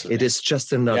 So Absolutely. it is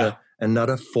just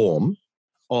another form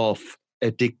of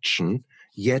addiction.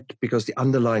 Yet, because the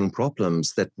underlying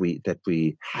problems that we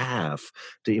have,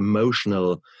 the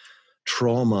emotional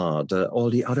trauma, all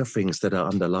the other things that are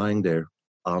underlying there,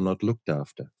 are not looked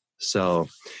after. So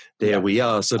there we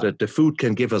are. So that the food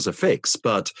can give us a fix,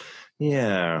 but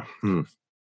yeah.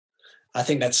 I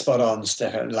think that's spot on,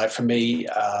 Stefan. Like for me,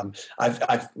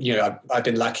 I've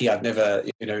been lucky. I've never,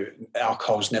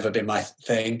 alcohol's never been my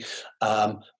thing.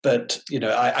 But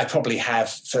I probably have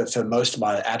for most of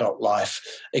my adult life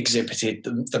exhibited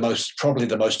probably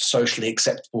the most socially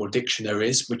acceptable addiction there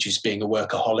is, which is being a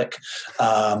workaholic.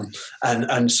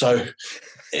 And so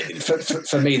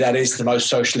for me, that is the most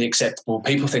socially acceptable.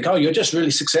 People think, oh, you're just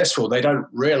really successful. They don't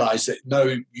realize that, no,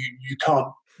 you can't.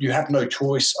 You have no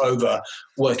choice over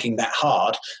working that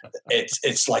hard.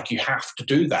 It's like you have to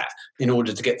do that in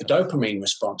order to get the dopamine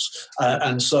response.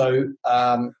 And so,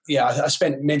 I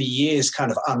spent many years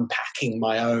kind of unpacking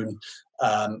my own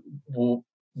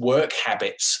work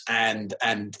habits and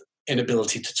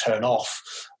inability to turn off.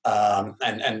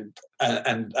 And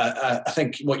I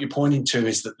think what you're pointing to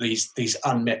is that these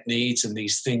unmet needs and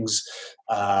these things,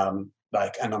 and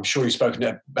I'm sure you've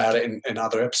spoken about it in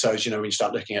other episodes, when you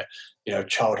start looking at,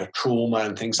 childhood trauma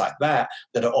and things like that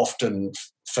are often,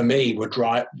 for me, were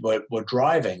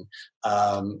driving,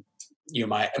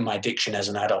 my addiction as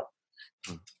an adult.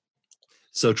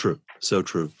 So true.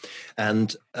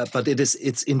 And, but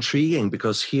it's intriguing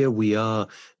because here we are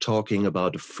talking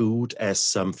about food as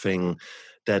something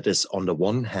that is, on the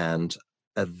one hand,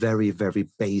 a very, very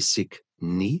basic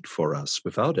need for us.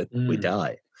 Without it, we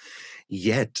die.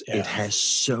 Yet it has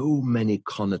so many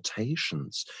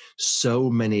connotations, so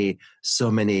many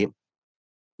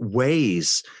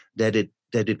ways that it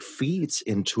feeds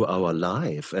into our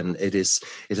life, and it is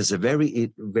a very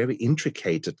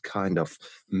intricate kind of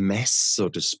mess, so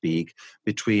to speak,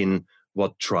 between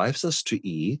what drives us to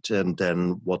eat and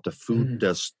then what the food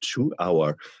does to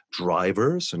our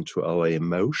drivers and to our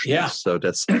emotions. Yeah. So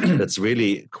that's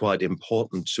really quite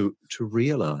important to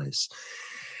realize.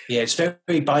 Yeah, it's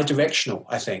very bidirectional,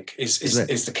 I think, is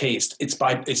the key. It's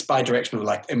bidirectional,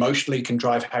 like emotionally can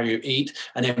drive how you eat,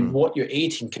 and then what you're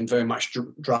eating can very much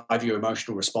drive your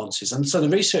emotional responses. And so the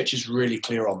research is really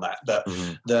clear on that,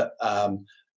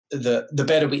 the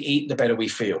better we eat, the better we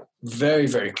feel. Very,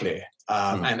 very clear.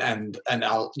 And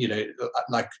I'll,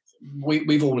 like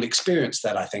we've all experienced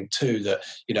that, I think, too, that,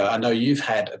 I know you've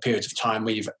had a period of time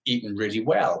where you've eaten really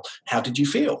well. How did you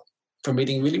feel from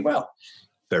eating really well?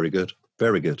 Very good.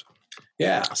 Very good.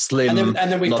 Yeah. Slim, and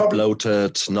then we not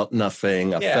bloated, not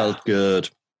nothing. I felt good.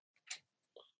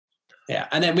 Yeah.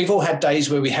 And then we've all had days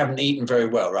where we haven't eaten very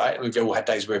well, right? We've all had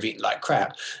days where we've eaten like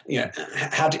crap.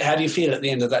 How do you feel at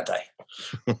the end of that day?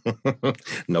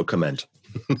 No comment.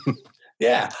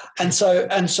 Yeah. And so,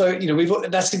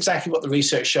 that's exactly what the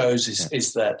research shows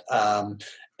is that,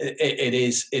 it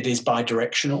is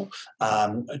bidirectional,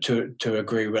 to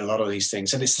agree with a lot of these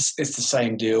things, and it's the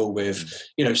same deal with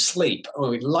sleep, or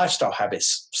with lifestyle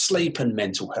habits, sleep and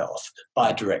mental health,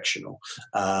 bidirectional,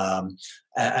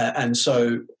 and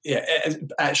so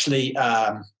actually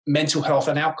mental health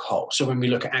and alcohol. So when we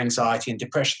look at anxiety and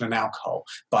depression and alcohol,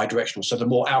 bidirectional. So the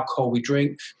more alcohol we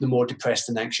drink, the more depressed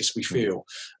and anxious we feel.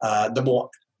 The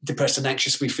more depressed and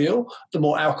anxious we feel, the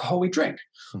more alcohol we drink.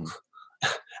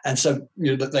 And so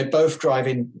they both drive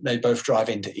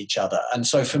into each other. And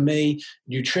so for me,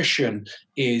 nutrition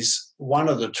is one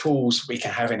of the tools we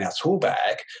can have in our tool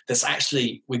bag that's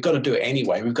actually, we've got to do it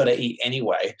anyway. We've got to eat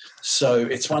anyway. So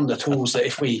it's one of the tools that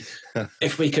if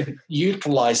we could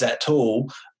utilize that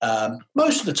tool,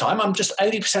 most of the time, I'm just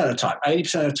 80% of the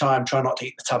time try not to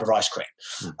eat the tub of ice cream.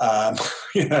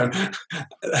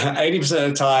 80% of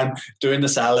the time doing the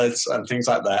salads and things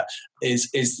like that is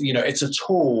it's a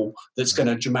tool that's going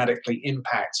to dramatically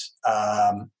impact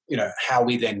how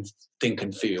we then think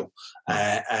and feel,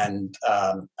 and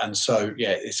so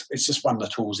it's just one of the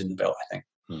tools in the belt, I think.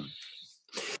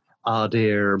 Are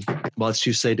there, whilst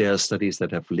you say there are studies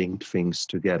that have linked things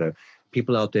together,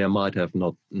 people out there might have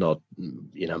not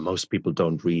most people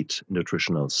don't read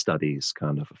nutritional studies,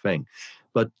 kind of a thing,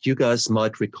 but you guys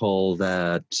might recall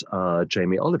that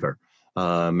Jamie Oliver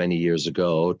many years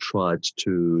ago tried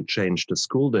to change the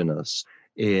school dinners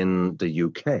in the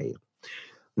UK.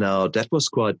 Now that was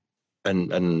quite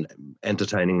an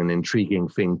entertaining and intriguing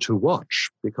thing to watch,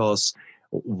 because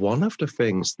one of the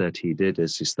things that he did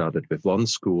is he started with one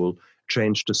school,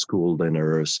 changed the school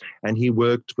dinners, and he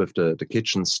worked with the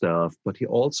kitchen staff, but he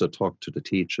also talked to the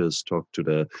teachers, talked to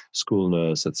the school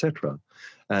nurse, etc.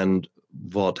 And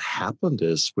what happened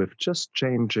is, with just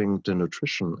changing the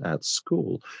nutrition at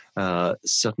school,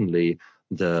 suddenly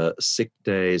the sick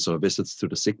days or visits to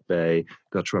the sick bay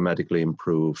got dramatically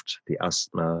improved. The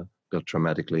asthma got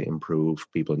dramatically improved.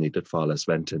 People needed far less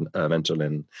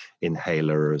Ventolin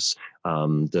inhalers.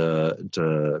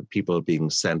 The people being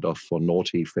sent off for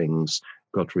naughty things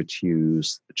got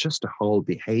reduced. Just the whole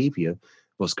behavior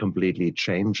was completely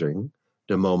changing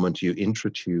the moment you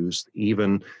introduced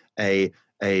even a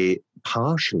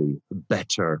partially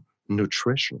better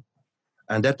nutrition.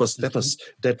 And that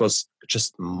was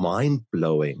just mind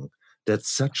blowing that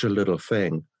such a little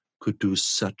thing could do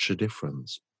such a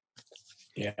difference.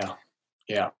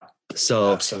 Yeah.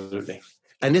 So absolutely.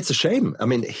 And it's a shame. I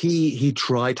mean, he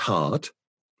tried hard,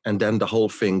 and then the whole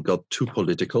thing got too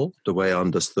political, the way I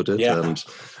understood it, and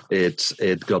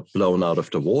it got blown out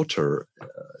of the water,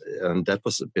 and that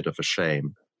was a bit of a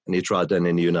shame. And he tried then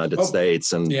in the United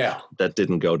States, and that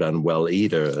didn't go down well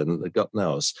either, and God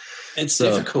knows. It's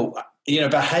difficult.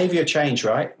 Behavior change,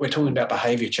 right? We're talking about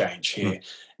behavior change here.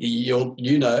 You're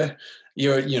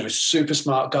a super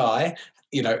smart guy.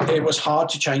 It was hard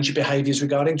to change your behaviors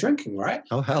regarding drinking, right?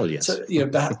 Oh, hell yes. So,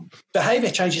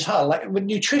 behavior change is hard. Like with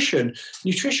nutrition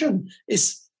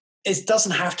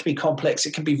doesn't have to be complex.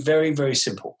 It can be very, very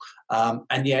simple.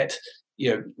 And yet,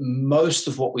 most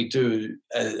of what we do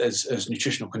as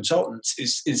nutritional consultants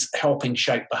is helping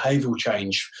shape behavioral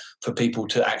change for people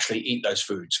to actually eat those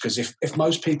foods. Because if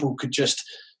most people could just,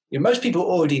 most people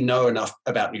already know enough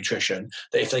about nutrition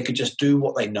that if they could just do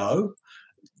what they know,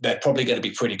 they're probably going to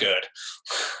be pretty good.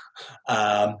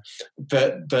 But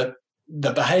the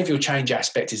behavioural change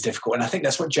aspect is difficult. And I think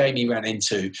that's what Jamie ran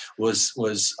into was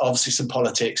obviously some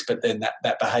politics, but then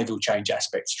that behavioural change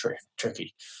aspect's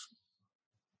tricky.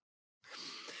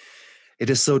 It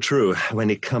is so true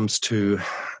when it comes to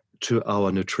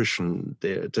our nutrition,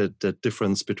 the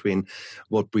difference between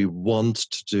what we want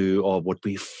to do or what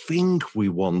we think we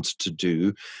want to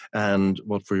do and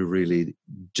what we're really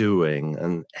doing.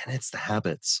 And it's the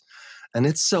habits. And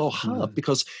it's so hard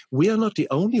because we are not the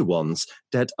only ones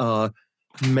that are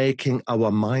making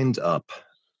our mind up.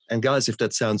 And guys, if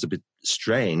that sounds a bit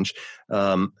strange,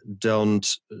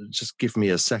 don't just give me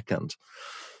a second.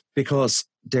 Because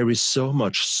there is so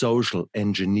much social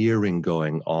engineering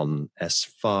going on as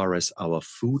far as our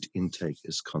food intake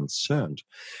is concerned.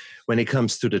 When it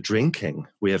comes to the drinking,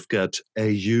 we have got a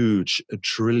huge $1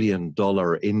 trillion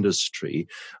industry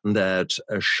that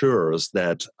assures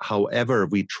that however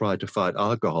we try to fight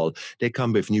alcohol, they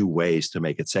come with new ways to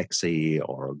make it sexy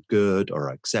or good or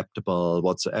acceptable,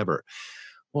 whatsoever.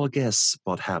 Well, guess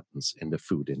what happens in the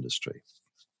food industry?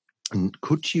 And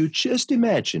could you just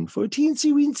imagine for a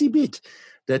teensy-weensy bit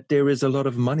that there is a lot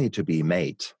of money to be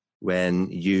made when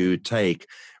you take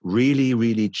really,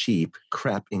 really cheap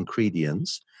crap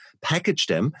ingredients, package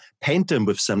them, paint them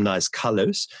with some nice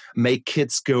colors, make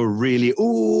kids go really,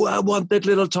 ooh, I want that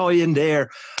little toy in there.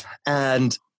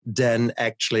 And then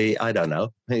actually, I don't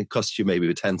know, it costs you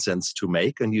maybe 10 cents to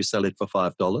make and you sell it for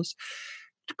 $5.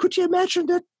 Could you imagine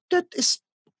that is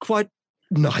quite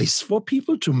nice for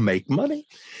people to make money?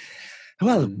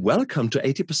 Well, welcome to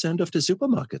 80% of the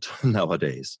supermarket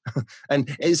nowadays. And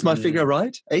is my figure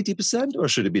right? 80%, or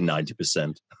should it be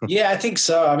 90%? Yeah, I think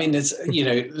so. I mean, it's,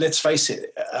 let's face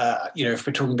it, if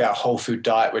we're talking about a whole food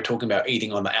diet, we're talking about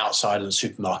eating on the outside of the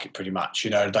supermarket pretty much.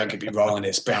 Don't get me wrong, and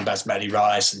it's brown basmati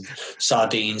rice and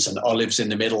sardines and olives in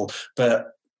the middle.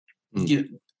 But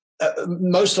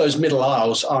most of those middle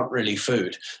aisles aren't really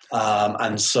food.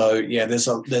 And so, yeah, there's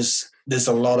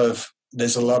a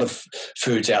lot of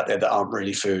foods out there that aren't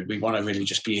really food. We want to really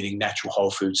just be eating natural whole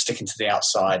foods, sticking to the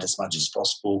outside as much as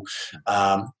possible.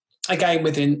 Again,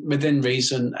 within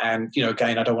reason. And,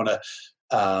 again, I don't want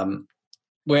to,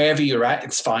 wherever you're at,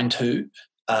 it's fine too.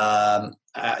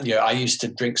 I used to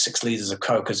drink 6 liters of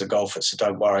Coke as a golfer, so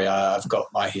don't worry, I've got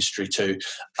my history too.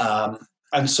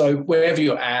 And so wherever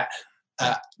you're at,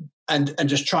 and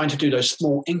just trying to do those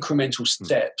small incremental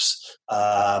steps.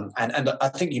 And I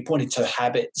think you pointed to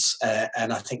habits,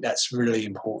 and I think that's really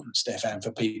important, Stefan,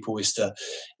 for people is to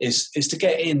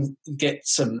get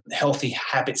some healthy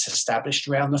habits established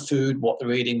around the food, what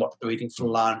they're eating for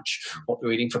lunch, what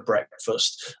they're eating for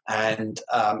breakfast,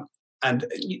 and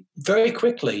very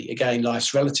quickly, again,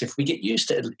 life's relative, we get used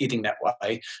to eating that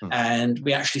way, and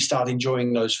we actually start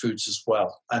enjoying those foods as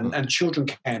well. And children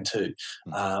can too.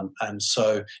 And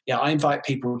so, yeah, I invite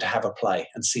people to have a play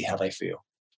and see how they feel.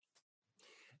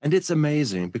 And it's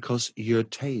amazing because your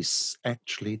tastes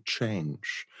actually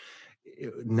change.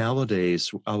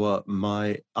 Nowadays,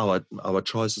 our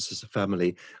choices as a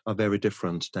family are very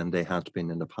different than they had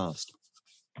been in the past.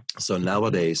 So Mhm.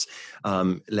 nowadays,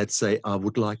 let's say I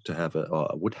would like to have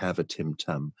or I would have a Tim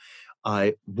Tam.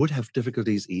 I would have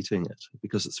difficulties eating it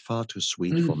because it's far too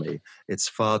sweet for Mm. me. It's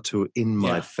far too in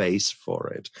my Yeah, face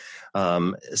for it.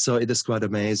 So it is quite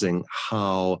amazing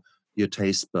how your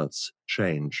taste buds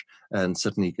change and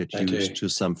suddenly get they used do. to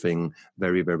something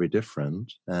very, very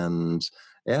different. And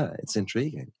yeah, it's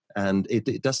intriguing. And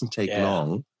it doesn't take Yeah,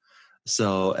 long.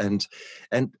 So and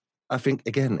I think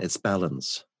again it's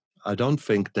balance. I don't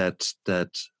think that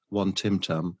one Tim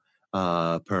Tam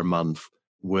per month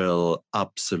will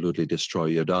absolutely destroy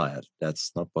your diet.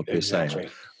 That's not what we're saying.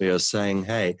 exactly. We are saying,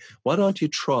 hey, why don't you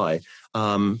try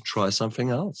something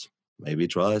else? Maybe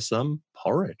try some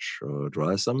porridge or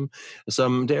try some.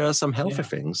 There are some healthy Yeah,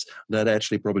 things that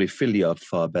actually probably fill you up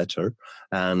far better,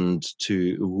 and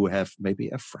to who have maybe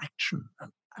a fraction,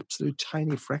 an absolute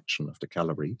tiny fraction of the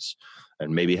calories,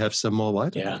 and maybe have some more yeah,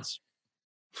 vitamins.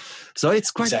 So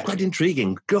it's quite exactly.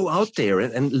 intriguing. Go out there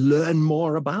and learn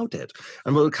more about it.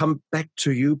 And we'll come back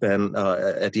to you, Ben,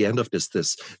 at the end of this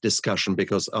discussion,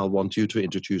 because I want you to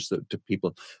introduce the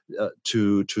people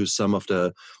to some of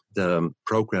the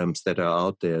programs that are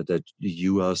out there that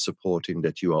you are supporting,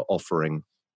 that you are offering,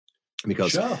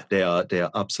 because Sure. they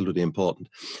are absolutely important.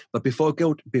 But before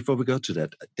we go to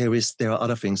that, there are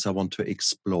other things I want to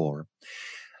explore.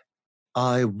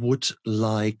 I would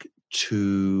like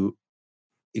to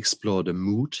explore the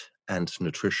mood and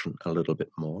nutrition a little bit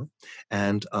more.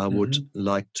 And I would Hmm.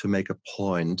 like to make a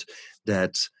point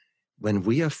that when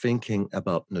we are thinking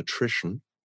about nutrition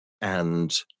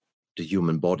and the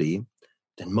human body,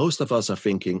 then most of us are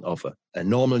thinking of a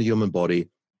normal human body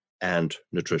and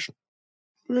nutrition.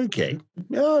 Okay,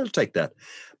 Hmm. yeah, I'll take that.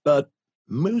 But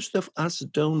most of us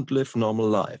don't live normal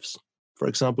lives. For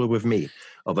example, with me,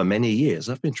 over many years,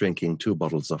 I've been drinking 2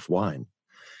 bottles of wine.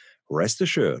 Rest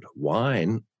assured,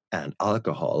 wine and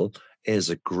alcohol is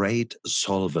a great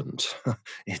solvent.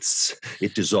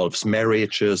 It dissolves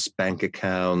marriages, bank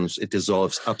accounts, it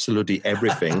dissolves absolutely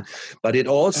everything, but it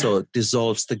also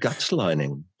dissolves the gut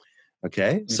lining.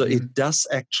 Okay, so it Hmm. does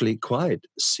actually quite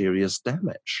serious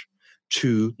damage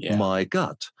to Yeah, my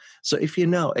gut. So if you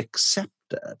now accept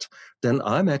that, then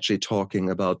I'm actually talking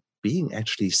about being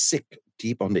actually sick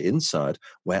deep on the inside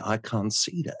where I can't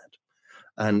see that.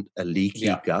 And a leaky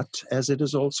yeah, gut, as it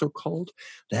is also called,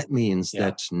 that means yeah.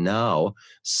 that now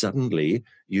suddenly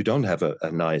you don't have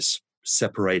a nice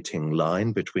separating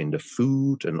line between the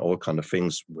food and all kind of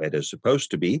things where they're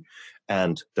supposed to be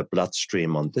and the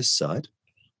bloodstream on this side,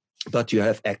 but you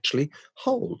have actually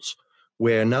holes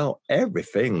where now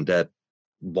everything that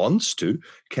wants to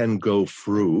can go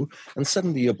through, and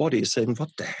suddenly your body is saying,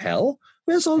 what the hell,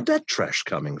 where's all that trash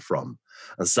coming from?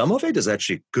 And some of it is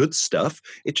actually good stuff.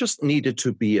 It just needed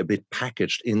to be a bit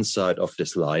packaged inside of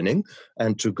this lining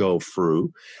and to go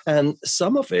through. And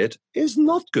some of it is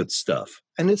not good stuff,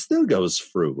 and it still goes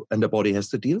through, and the body has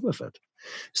to deal with it.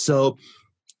 So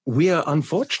we are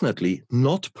unfortunately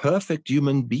not perfect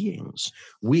human beings.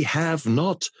 We have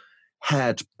not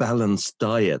had balanced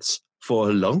diets for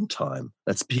a long time.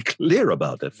 Let's be clear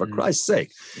about it, for Mm. Christ's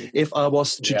sake. Yeah, If I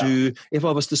was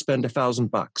to spend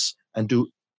 $1,000 and do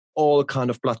all kind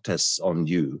of blood tests on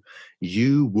you,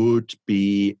 you would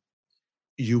be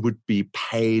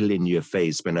pale in your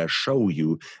face when I show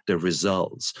you the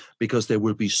results, because there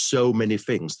will be so many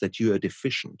things that you are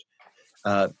deficient.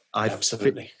 Uh, I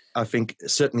absolutely. I think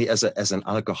certainly as an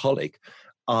alcoholic,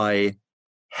 I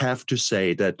have to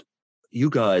say that you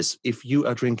guys, if you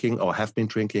are drinking or have been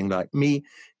drinking like me,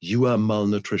 you are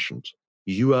malnutritioned.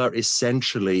 You are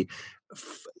essentially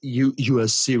you are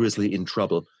seriously in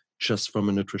trouble just from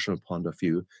a nutritional point of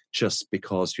view, just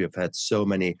because you have had so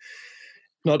many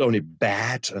not only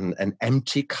bad and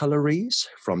empty calories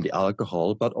from the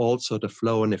alcohol, but also the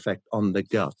flow and effect on the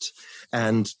gut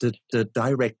and the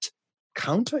direct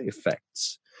counter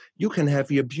effects. You can have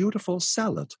your beautiful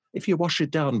salad. If you wash it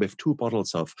down with 2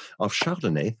 bottles of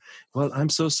Chardonnay, well, I'm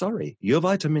so sorry. Your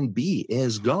vitamin B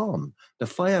is gone. The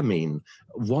thiamine,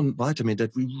 one vitamin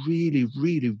that we really,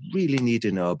 really, really need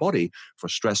in our body for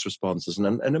stress responses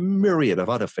and a myriad of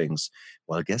other things.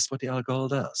 Well, guess what the alcohol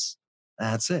does?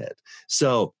 That's it.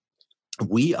 So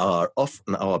we are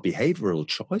often our behavioral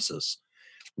choices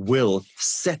will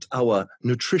set our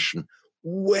nutrition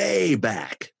way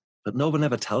back, but no one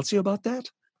ever tells you about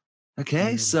that.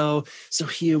 Okay, Mm. so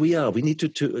here we are. We need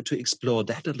to explore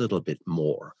that a little bit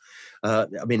more.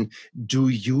 I mean, do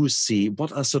you see,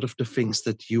 what are sort of the things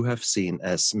that you have seen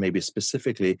as maybe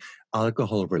specifically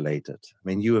alcohol related? I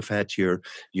mean, you have had your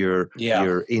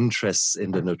interests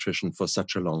in the nutrition for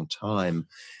such a long time.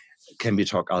 Can we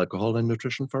talk alcohol and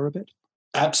nutrition for a bit?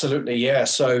 Absolutely, yeah.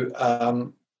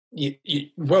 So you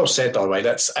well said, by the way.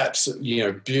 That's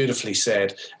absolutely, beautifully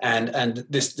said. And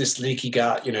this leaky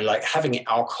gut, like having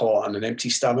alcohol on an empty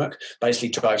stomach basically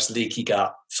drives leaky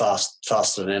gut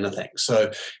faster than anything.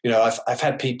 So I've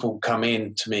had people come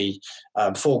in to me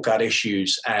for gut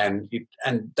issues, and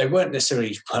they weren't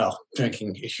necessarily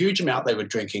drinking a huge amount. They were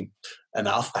drinking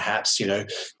enough, perhaps,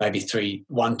 maybe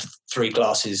 1 to 3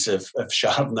 glasses of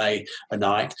Chardonnay a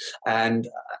night, and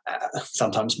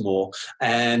sometimes more.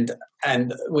 And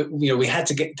we had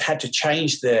to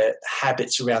change their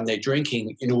habits around their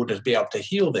drinking in order to be able to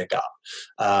heal their gut,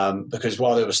 because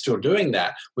while they were still doing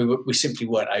that, we simply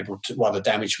weren't able to. While the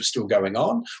damage was still going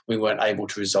on, we weren't able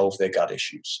to resolve their gut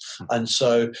issues. And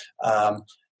so,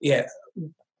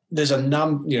 there's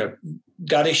a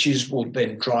gut issues will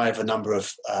then drive a number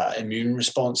of immune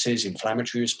responses,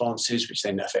 inflammatory responses, which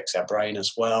then affects our brain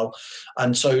as well.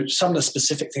 And so some of the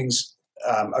specific things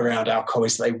around alcohol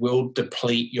is they will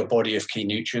deplete your body of key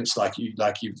nutrients, like you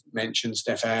mentioned,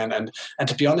 Stefan. And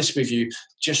to be honest with you,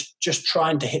 just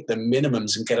trying to hit the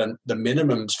minimums and get the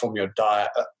minimums from your diet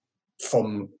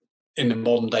from in the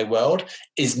modern day world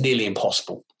is nearly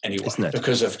impossible anyway,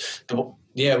 because of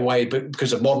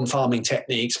because of modern farming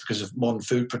techniques, because of modern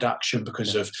food production,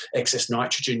 because of excess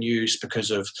nitrogen use,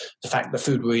 because of the fact the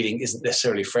food we're eating isn't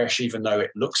necessarily fresh, even though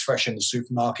it looks fresh in the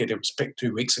supermarket. It was picked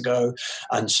 2 weeks ago,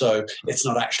 and so it's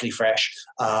not actually fresh.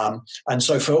 And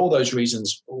so for all those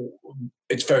reasons,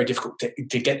 it's very difficult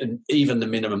to get even the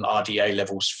minimum RDA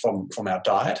levels from our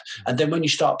diet. And then when you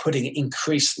start putting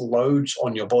increased loads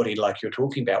on your body, like you're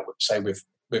talking about, say with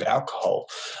alcohol,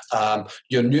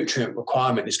 your nutrient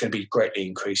requirement is going to be greatly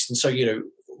increased. And so,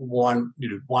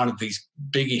 one of these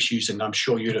big issues, and I'm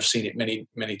sure you'd have seen it many,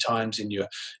 many times in your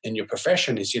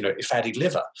profession, is fatty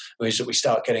liver, is that we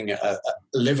start getting a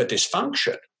liver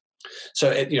dysfunction.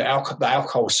 So the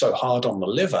alcohol is so hard on the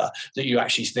liver that you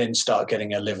actually then start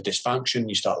getting a liver dysfunction.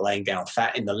 You start laying down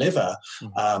fat in the liver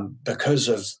because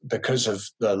of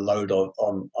the load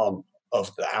of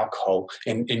the alcohol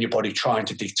in your body trying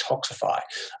to detoxify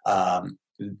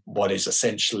what is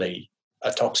essentially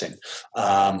a toxin.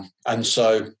 And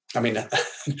so, I mean,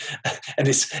 and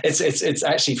it's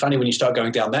actually funny when you start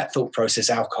going down that thought process,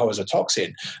 alcohol is a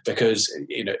toxin, because,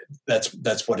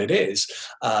 that's what it is.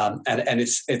 And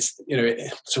it's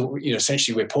so,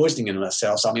 essentially we're poisoning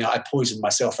ourselves. I mean, I poisoned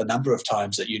myself a number of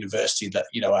times at university that,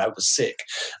 I was sick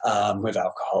with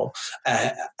alcohol.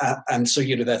 And so,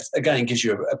 that again gives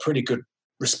you a pretty good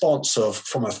response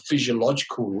from a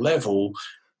physiological level.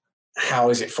 How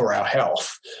is it for our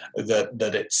health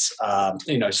that it's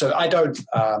so I don't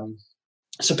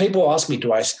so people ask me,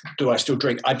 do I still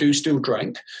drink? I do still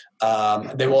drink.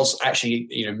 There was actually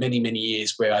many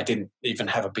years where I didn't even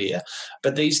have a beer,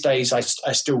 but these days I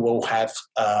still will have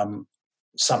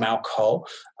some alcohol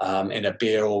in a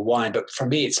beer or wine. But for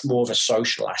me, it's more of a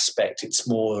social aspect. It's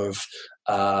more of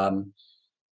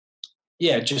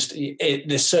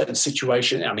there's certain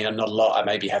situations. I mean, I'm not a lot. I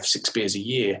maybe have 6 beers a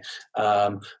year,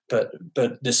 but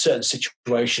there's certain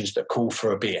situations that call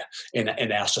for a beer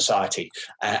in our society,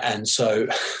 and so,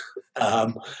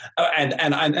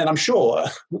 and I'm sure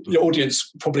your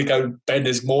audience probably go, Ben,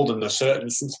 there's more than a certain.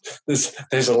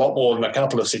 There's a lot more than a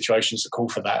couple of situations that call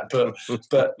for that,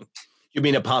 but you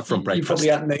mean apart from breakfast? You probably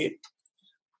haven't eaten.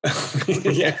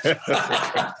 Yeah.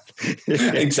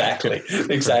 exactly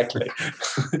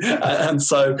and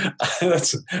so I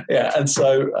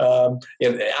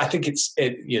think it's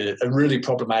really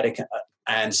problematic,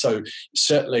 and so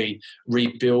certainly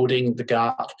rebuilding the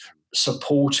gut,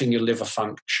 supporting your liver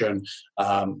function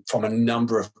from a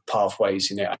number of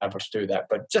pathways, able to do that.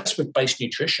 But just with base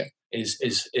nutrition is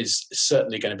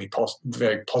certainly going to be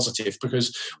very positive,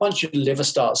 because once your liver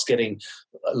starts getting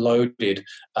loaded,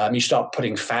 you start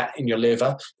putting fat in your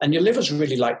liver, and your liver's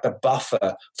really like the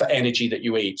buffer for energy that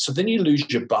you eat. So then you lose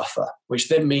your buffer, which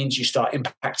then means you start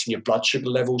impacting your blood sugar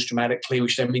levels dramatically,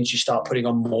 which then means you start putting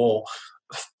on more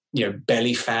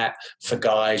belly fat for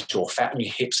guys, or fat on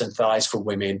your hips and thighs for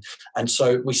women. And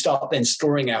so we start then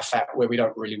storing our fat where we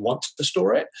don't really want to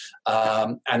store it.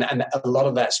 And a lot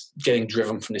of that's getting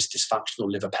driven from this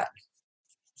dysfunctional liver pattern.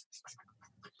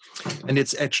 And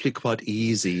it's actually quite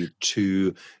easy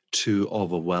to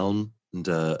overwhelm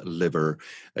the liver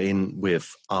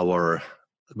with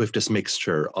this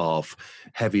mixture of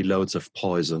heavy loads of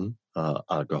poison,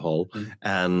 alcohol,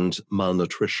 and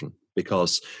malnutrition.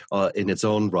 because in its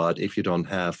own right, if you don't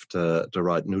have the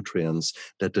right nutrients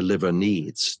that the liver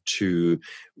needs to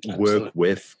work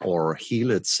with or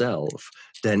heal itself,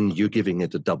 then you're giving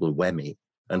it a double whammy.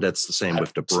 And that's the same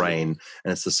with the brain,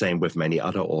 and it's the same with many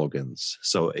other organs.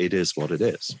 So it is what it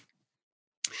is.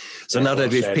 So now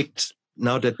that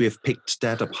we've picked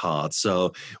that apart,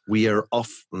 so we are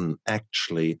often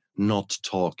actually not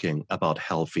talking about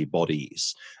healthy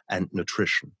bodies and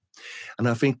nutrition. And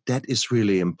I think that is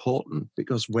really important,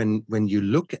 because when you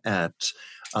look at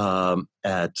some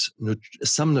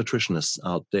nutritionists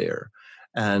out there,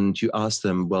 and you ask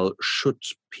them, well, should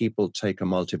people take a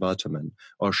multivitamin,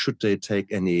 or should they take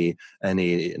any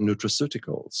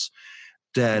nutraceuticals?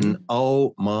 Then,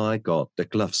 oh my God, the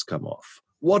gloves come off.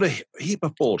 What a heap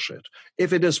of bullshit.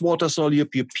 If it is water soluble,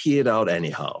 you pee it out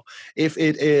anyhow. If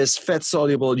it is fat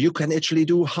soluble, you can actually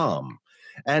do harm.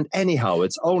 And anyhow,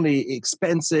 it's only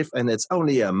expensive and it's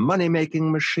only a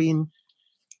money-making machine.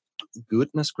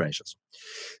 Goodness gracious.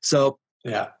 So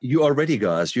you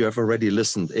have already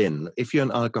listened in. If you're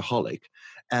an alcoholic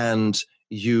and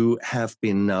you have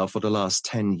been now for the last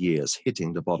 10 years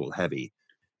hitting the bottle heavy,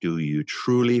 do you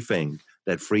truly think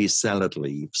that free salad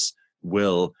leaves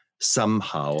will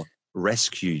somehow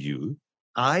rescue you?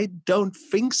 I don't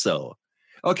think so.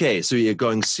 Okay, so you're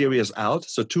going serious out.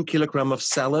 So 2 kilograms of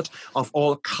salad of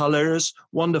all colors,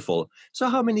 wonderful. So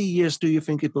how many years do you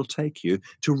think it will take you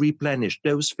to replenish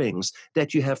those things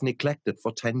that you have neglected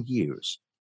for 10 years?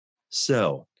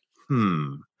 So,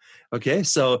 okay,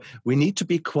 so we need to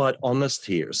be quite honest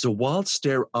here. So whilst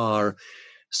there are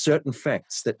certain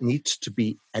facts that need to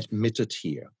be admitted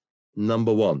here,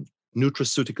 number one,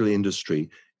 nutraceutical industry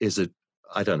is a,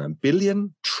 I don't know,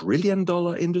 $1 trillion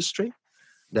industry.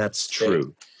 That's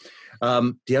true.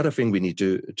 The other thing we need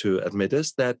to admit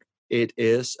is that it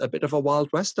is a bit of a wild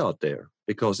west out there,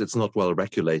 because it's not well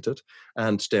regulated.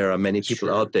 And there are many people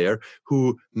out there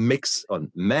who mix and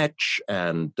match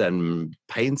and then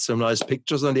paint some nice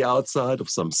pictures on the outside of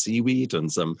some seaweed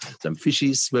and some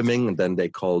fishies swimming. And then they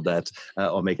call that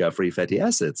omega-3 fatty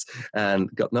acids. And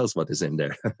God knows what is in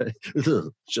there.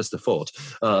 Just a thought.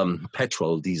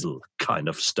 Petrol, diesel kind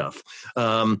of stuff.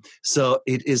 So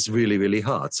it is really, really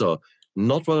hard. So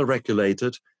not well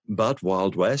regulated, but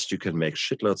Wild West, you can make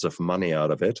shitloads of money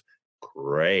out of it.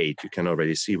 Great. You can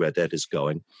already see where that is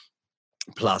going.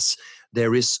 Plus,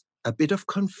 there is a bit of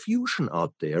confusion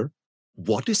out there.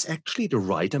 What is actually the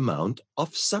right amount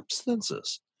of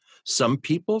substances? Some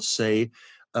people say,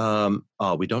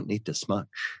 we don't need this much.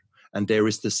 And there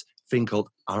is this thing called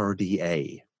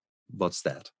RDA. What's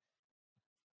that?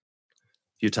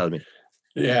 You tell me.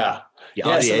 Yeah.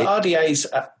 So the RDA's...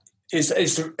 is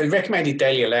the recommended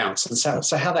daily allowance. And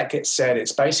so how that gets set,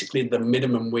 it's basically the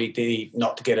minimum we need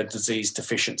not to get a disease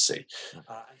deficiency.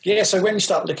 So when you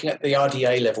start looking at the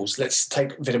RDA levels, let's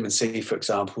take vitamin C, for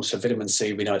example. So vitamin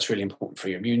C, we know it's really important for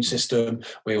your immune system.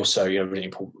 We also, really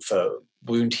important for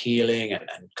wound healing and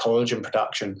collagen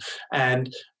production.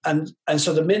 And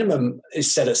so the minimum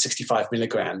is set at 65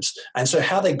 milligrams. And so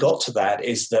how they got to that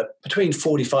is that between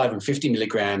 45 and 50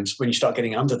 milligrams, when you start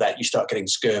getting under that, you start getting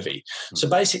scurvy. So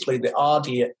basically the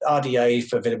RDA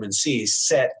for vitamin C is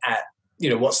set at,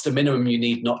 what's the minimum you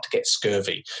need not to get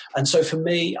scurvy. And so for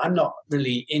me, I'm not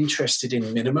really interested in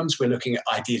minimums. We're looking at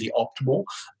ideally optimal.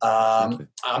 I'm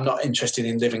not interested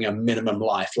in living a minimum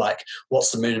life. Like,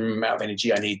 what's the minimum amount of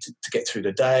energy I need to get through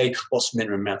the day? What's the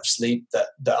minimum amount of sleep that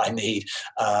I need?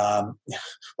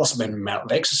 What's the minimum amount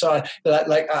of exercise?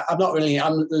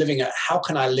 I'm living at how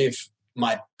can I live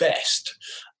my best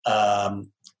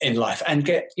in life and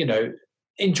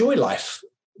enjoy life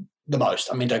the most.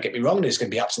 I mean, don't get me wrong, there's going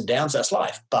to be ups and downs, that's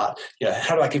life. But,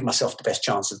 how do I give myself the best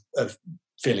chance of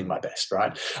feeling my best,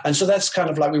 right? And so that's kind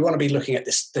of like, we want to be looking at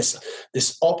this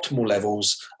optimal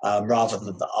levels rather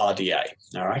than the RDA,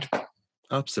 all right?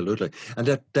 Absolutely. And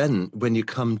that then when you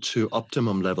come to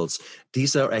optimum levels,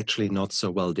 these are actually not so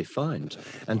well defined.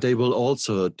 And they will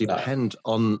also depend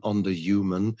on the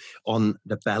human, on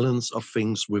the balance of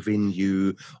things within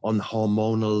you, on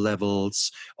hormonal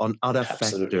levels, on other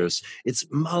factors. It's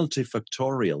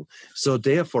multifactorial. So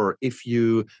therefore, if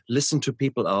you listen to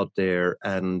people out there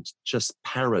and just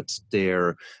parrot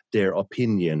their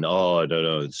opinion, oh,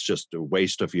 no, it's just a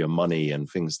waste of your money and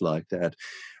things like that,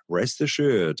 rest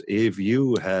assured, if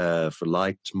you have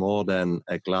liked more than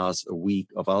a glass a week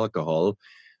of alcohol,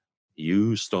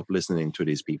 you stop listening to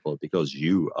these people, because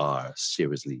you are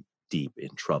seriously deep in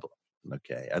trouble.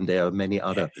 Okay, and there are many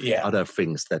other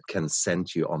things that can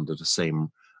send you onto the same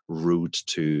route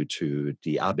to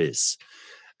the abyss.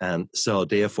 And so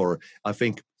therefore, I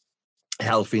think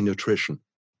healthy nutrition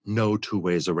no two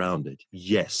ways around it.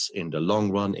 Yes, in the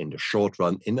long run, in the short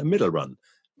run, in the middle run,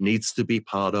 needs to be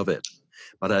part of it.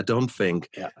 But I don't think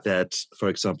that, for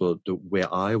example,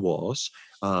 where I was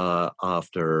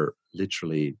after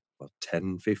literally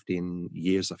 10, 15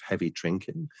 years of heavy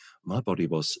drinking, my body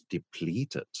was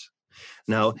depleted.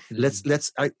 Now,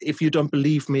 if you don't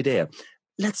believe me there,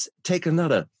 let's take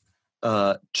another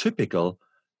typical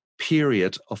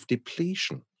period of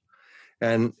depletion.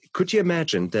 And could you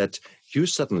imagine that you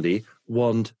suddenly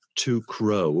want to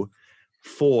grow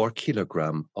 4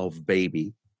 kilograms of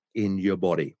baby in your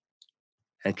body?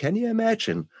 And can you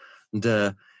imagine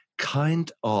the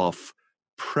kind of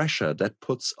pressure that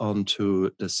puts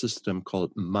onto the system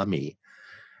called mummy?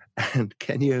 And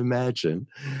can you imagine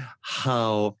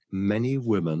how many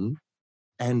women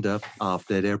end up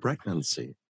after their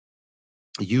pregnancy?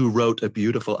 You wrote a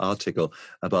beautiful article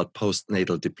about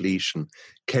postnatal depletion.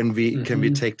 Can we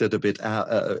take that a bit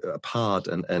apart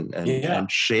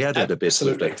and share that a bit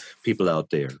with the people out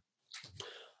there?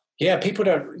 Yeah, people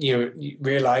don't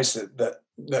realize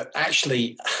that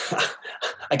actually.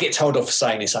 I get told off for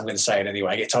saying this. I'm going to say it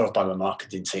anyway. I get told off by my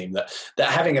marketing team that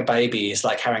having a baby is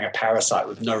like having a parasite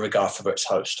with no regard for its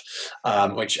host,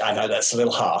 which I know that's a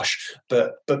little harsh,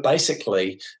 but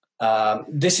basically.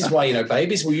 This is why,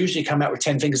 babies will usually come out with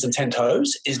 10 fingers and 10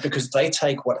 toes, is because they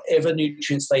take whatever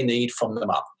nutrients they need from the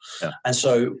mum. Yeah. And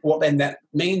so what then that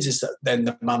means is that then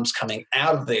the mum's coming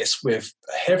out of this with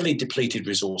heavily depleted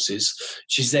resources.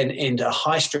 She's then in a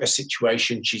high stress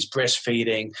situation. She's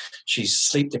breastfeeding. She's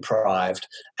sleep deprived.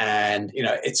 And,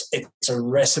 it's a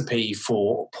recipe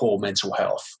for poor mental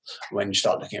health when you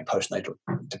start looking at postnatal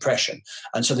depression.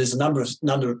 And so there's a number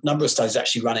of studies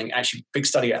actually big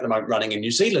study at the moment running in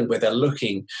New Zealand, where they're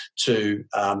looking to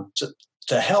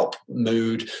help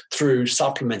mood through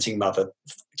supplementing mother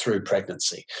through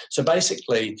pregnancy. So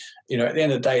basically, at the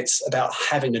end of the day, it's about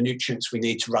having the nutrients we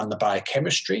need to run the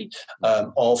biochemistry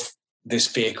of this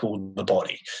vehicle, the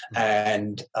body.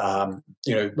 And,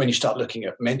 when you start looking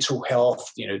at mental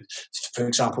health, for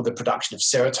example, the production of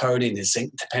serotonin is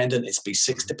zinc dependent, it's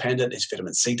B6 dependent, it's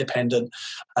vitamin C dependent.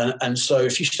 And so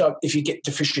if you get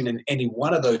deficient in any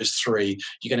one of those three,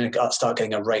 you're going to start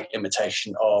getting a rate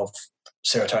limitation of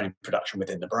serotonin production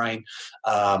within the brain,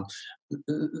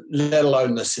 let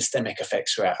alone the systemic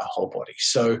effects throughout our whole body.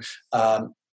 So,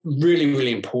 really,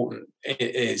 really important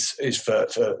is for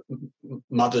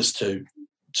mothers to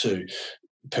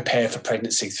prepare for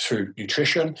pregnancy through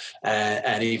nutrition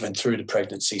and even through the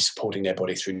pregnancy, supporting their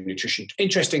body through nutrition.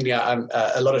 Interestingly,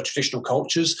 a lot of traditional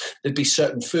cultures, there'd be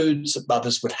certain foods that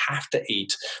mothers would have to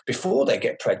eat before they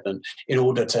get pregnant in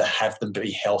order to have them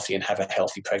be healthy and have a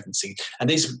healthy pregnancy. And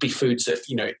these would be foods that,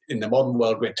 in the modern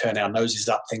world, we turn our noses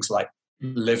up, things like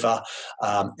liver.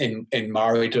 In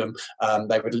Maoridom,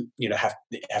 they would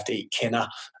have to eat kina,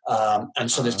 and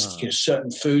so there's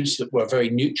certain foods that were very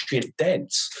nutrient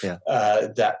dense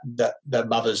that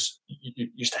mothers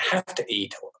used to have to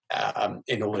eat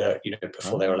in order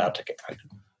before they were allowed to get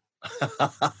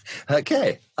pregnant.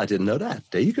 Okay, I didn't know that.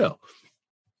 There you go,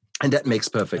 and that makes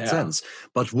perfect sense.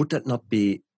 But would that not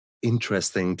be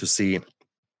interesting to see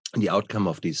the outcome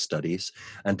of these studies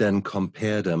and then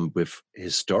compare them with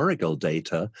historical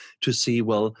data to see,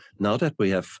 well, now that we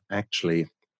have actually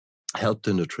helped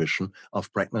the nutrition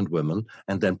of pregnant women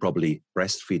and then probably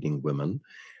breastfeeding women,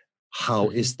 how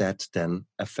is that then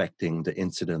affecting the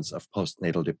incidence of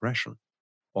postnatal depression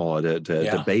or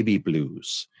the baby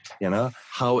blues?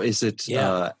 How is it?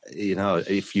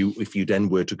 If you then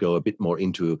were to go a bit more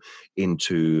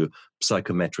into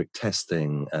psychometric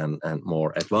testing and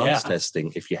more advanced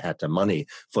testing, if you had the money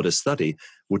for the study,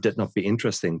 would that not be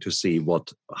interesting to see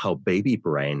how baby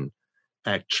brain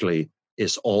actually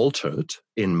is altered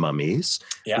in mummies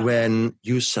when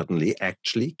you suddenly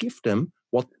actually give them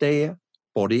what their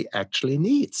body actually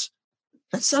needs?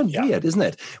 That sounds weird, isn't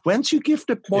it? Once you give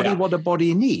the body what the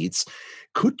body needs,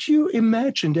 could you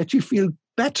imagine that you feel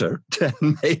better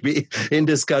than maybe in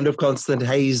this kind of constant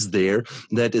haze there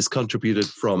that is contributed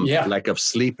from lack of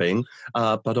sleeping,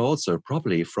 but also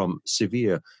probably from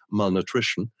severe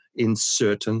malnutrition in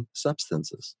certain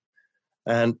substances?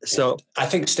 And so I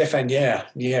think, Stefan,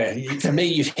 for me,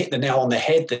 you've hit the nail on the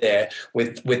head there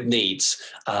with needs.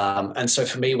 And so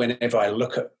for me, whenever I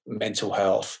look at mental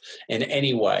health in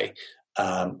any way,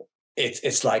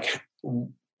 it's like,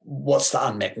 what's the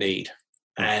unmet need?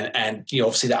 And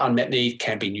obviously the unmet need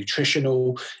can be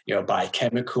nutritional,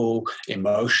 biochemical,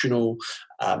 emotional.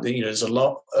 There's a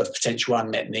lot of potential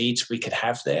unmet needs we could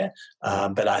have there.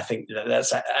 But I think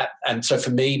and so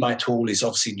for me, my tool is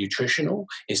obviously nutritional,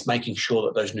 is making sure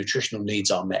that those nutritional needs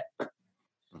are met.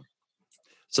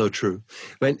 So true.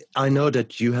 When I know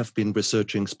that you have been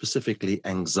researching specifically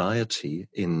anxiety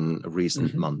in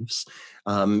recent Hmm. months.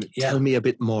 Yeah. Tell me a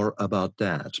bit more about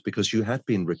that, because you had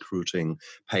been recruiting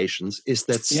patients. Yeah.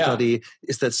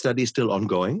 Is that study still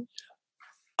ongoing?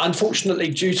 Unfortunately,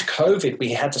 due to COVID,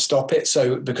 we had to stop it.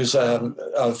 So because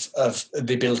of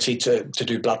the ability to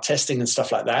do blood testing and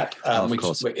stuff like that, Of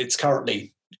course. it's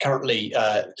currently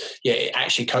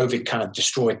actually COVID kind of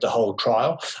destroyed the whole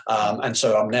trial, and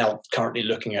so I'm now currently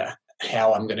looking at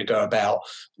how I'm going to go about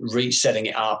resetting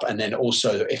it up, and then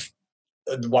also if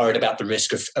worried about the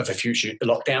risk of a future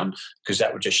lockdown, because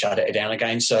that would just shut it down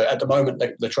again. So at the moment,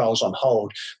 the trial's on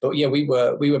hold. But yeah, we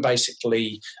were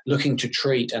basically looking to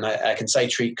treat, and I can say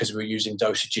treat because we're using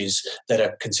dosages that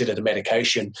are considered a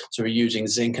medication. So we're using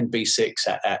zinc and B6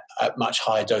 at much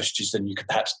higher dosages than you could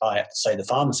perhaps buy at, say, the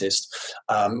pharmacist.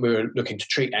 We were looking to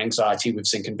treat anxiety with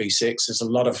zinc and B6. There's a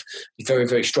lot of very,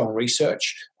 very strong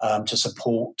research to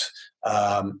support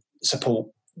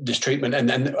this treatment. And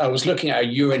then I was looking at a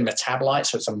urine metabolite.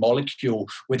 So it's a molecule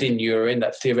within urine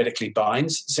that theoretically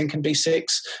binds zinc and B6.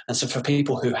 And so for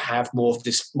people who have more of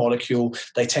this molecule,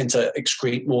 they tend to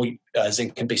excrete more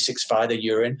zinc and B6 via the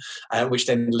urine, which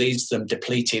then leaves them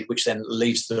depleted, which then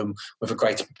leaves them with a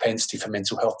greater propensity for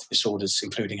mental health disorders,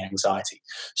 including anxiety.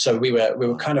 So we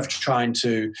were kind of trying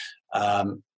to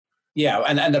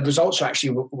and the results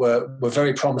actually were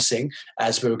very promising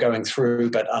as we were going through,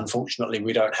 but unfortunately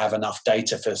we don't have enough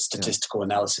data for statistical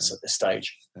analysis at this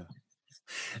stage. Yeah.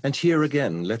 And here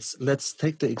again, let's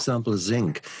take the example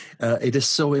zinc. It is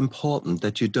so important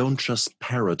that you don't just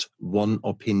parrot one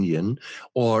opinion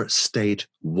or state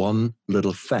one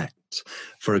little fact.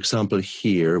 For example,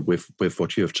 here with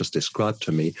what you have just described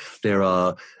to me, there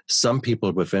are some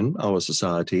people within our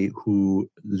society who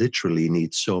literally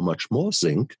need so much more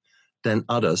zinc than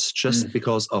others just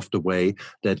because of the way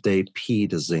that they pee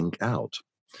the zinc out.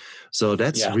 So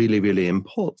that's really, really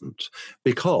important,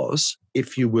 because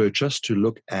if you were just to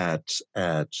look at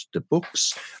the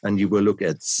books and you will look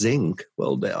at zinc,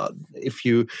 well, if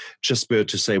you just were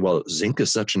to say, well, zinc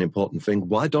is such an important thing,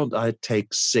 why don't I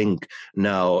take zinc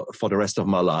now for the rest of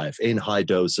my life in high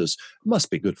doses?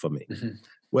 Must be good for me. Mm-hmm.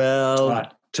 Well,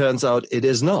 Right. turns out it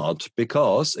is not,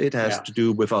 because it has to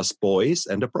do with us boys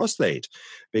and the prostate.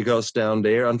 Because down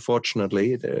there,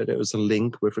 unfortunately, there is a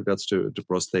link with regards to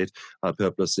prostate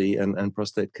hyperplasia and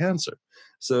prostate cancer.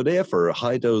 So therefore,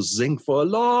 high dose zinc for a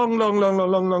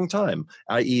long time,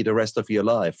 i.e. the rest of your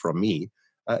life from me,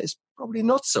 is probably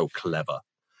not so clever.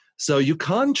 So you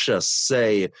can't just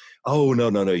say, oh,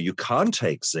 no, you can't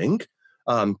take zinc.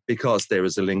 Because there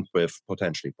is a link with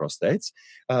potentially prostates.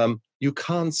 You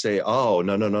can't say, oh,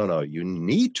 no, you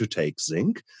need to take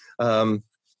zinc.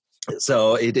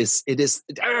 So it is,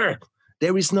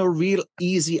 there is no real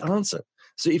easy answer.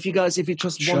 So if you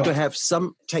just want to have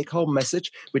some take-home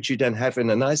message, which you then have in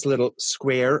a nice little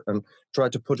square and try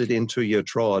to put it into your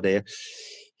drawer there,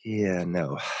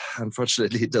 no,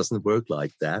 unfortunately it doesn't work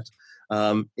like that.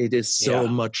 It is so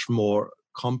much more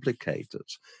complicated,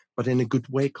 but in a good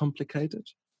way complicated.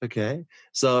 Okay.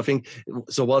 So I think,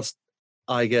 whilst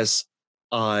I guess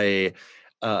I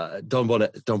don't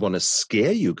want to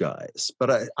scare you guys,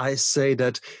 but I say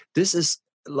that this is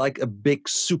like a big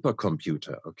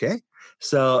supercomputer. Okay.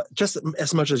 So just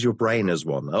as much as your brain is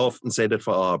one, I often say that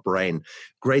for our brain,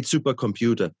 great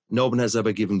supercomputer, no one has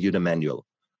ever given you the manual.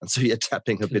 And so you're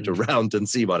tapping a bit around and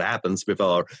see what happens with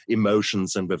our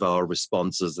emotions and with our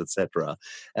responses, etc.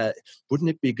 Wouldn't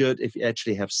it be good if you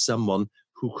actually have someone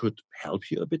who could help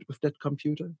you a bit with that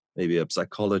computer? Maybe a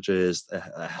psychologist,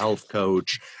 a health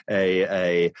coach,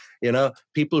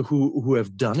 people who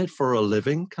have done it for a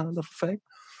living, kind of thing.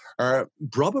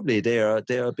 Probably they're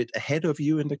a bit ahead of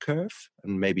you in the curve,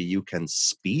 and maybe you can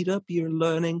speed up your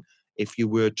learning if you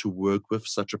were to work with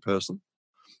such a person.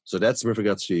 So that's with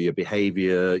regards to your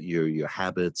behavior, your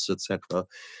habits, etc.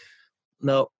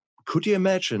 Now, could you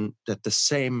imagine that the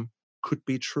same could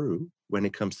be true when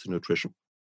it comes to nutrition?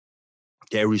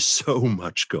 There is so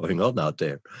much going on out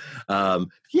there.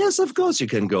 Yes, of course, you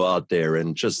can go out there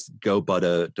and just go by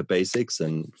the basics,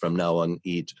 and from now on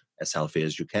eat as healthy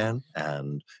as you can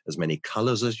and as many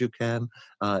colors as you can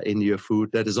in your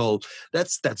food. That is all.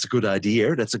 That's a good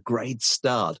idea. That's a great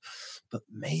start. But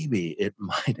maybe it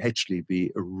might actually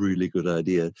be a really good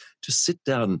idea to sit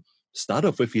down. Start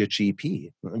off with your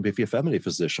GP, with your family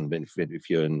physician, if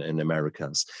you're in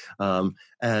Americas,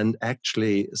 and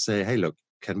actually say, hey, look,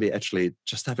 can we actually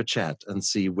just have a chat and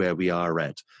see where we are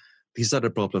at? These are the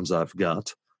problems I've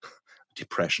got: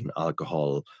 depression,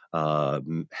 alcohol,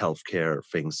 healthcare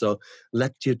things. So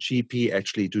let your GP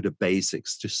actually do the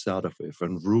basics to start off with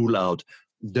and rule out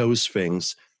those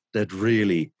things that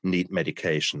really need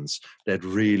medications, that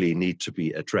really need to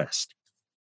be addressed.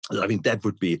 I mean, that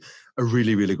would be a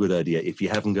really, really good idea. If you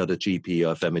haven't got a GP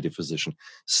or a family physician,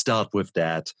 start with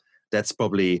that. That's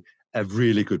probably a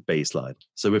really good baseline.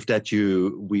 So with that,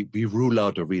 we rule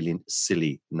out the really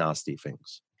silly, nasty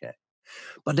things. Okay.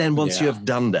 But then once you have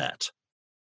done that,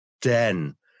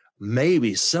 then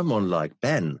maybe someone like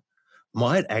Ben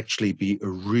might actually be a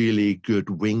really good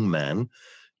wingman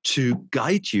to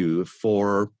guide you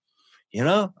for,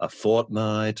 a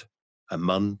fortnight, a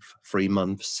month, 3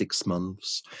 months, 6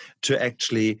 months, to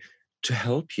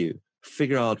help you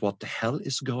figure out what the hell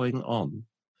is going on.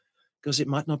 Because it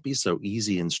might not be so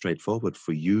easy and straightforward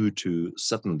for you to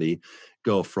suddenly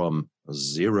go from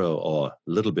zero or a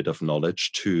little bit of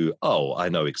knowledge to, oh, I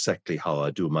know exactly how I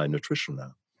do my nutrition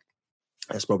now.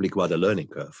 That's probably quite a learning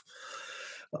curve.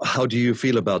 How do you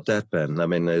feel about that, Ben? I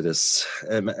mean, it is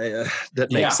that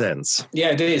makes sense.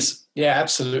 Yeah, it is. Yeah,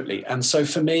 absolutely. And so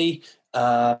for me,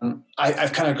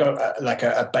 I've kind of got like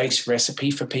a base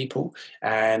recipe for people,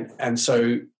 and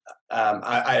so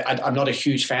I'm not a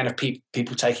huge fan of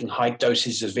people taking high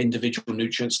doses of individual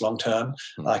nutrients long term,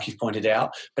 like you've pointed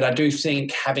out. But I do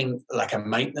think having like a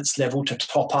maintenance level to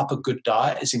top up a good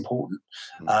diet is important.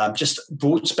 Just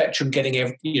broad spectrum,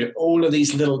 getting all of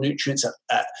these little nutrients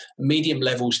at medium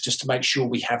levels, just to make sure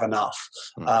we have enough.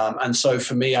 And so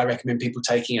for me, I recommend people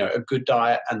taking a good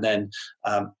diet and then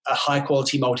a high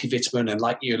quality multivitamin. And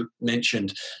like you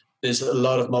mentioned, there's a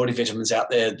lot of multivitamins out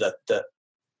there that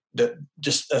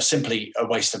just are simply a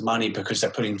waste of money because they're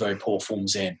putting very poor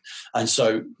forms in. And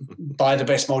so buy the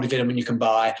best multivitamin you can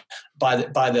buy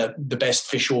the best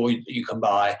fish oil you can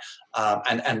buy.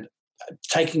 And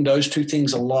taking those two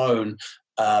things alone,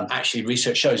 actually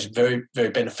research shows very, very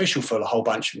beneficial for a whole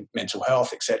bunch of mental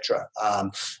health, etc.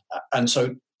 And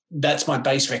so that's my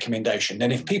base recommendation.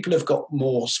 Then if people have got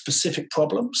more specific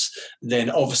problems, then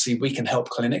obviously we can help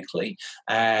clinically.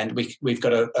 And we've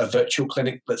got a virtual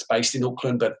clinic that's based in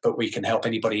Auckland, but we can help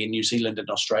anybody in New Zealand and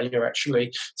Australia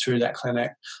actually through that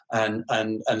clinic. And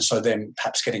so then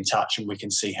perhaps get in touch and we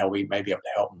can see how we may be able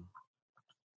to help them.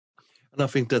 And I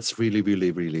think that's really,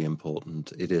 really, really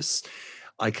important. It is.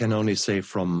 I can only say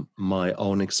from my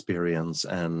own experience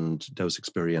and those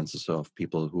experiences of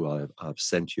people who I've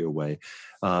sent your way,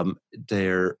 for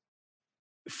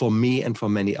me and for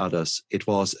many others, it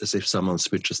was as if someone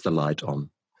switches the light on.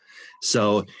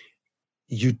 So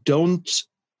you don't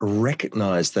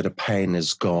recognize that a pain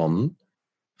is gone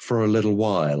for a little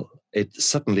while. It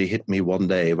suddenly hit me one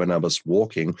day when I was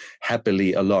walking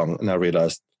happily along, and I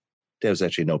realized there's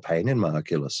actually no pain in my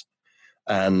Achilles.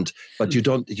 But you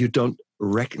don't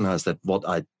recognize that. What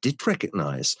I did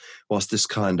recognize was this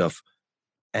kind of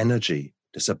energy,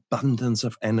 this abundance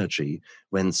of energy,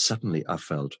 when suddenly I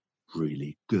felt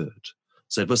really good.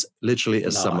 So it was literally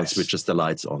as someone switches the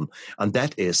lights on. And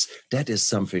that is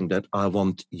something that I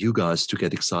want you guys to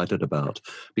get excited about,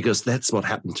 because that's what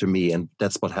happened to me, and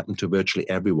that's what happened to virtually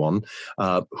everyone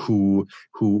who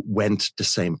went the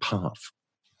same path.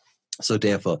 So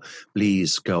therefore,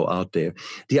 please go out there.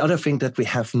 The other thing that we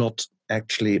have not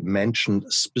actually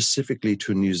mentioned specifically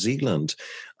to New Zealand,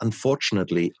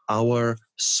 unfortunately, our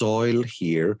soil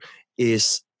here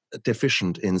is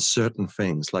deficient in certain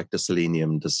things like the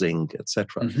selenium, the zinc,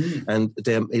 etc. And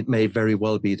it may very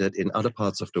well be that in other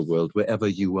parts of the world, wherever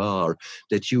you are,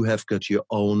 that you have got your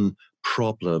own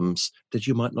problems that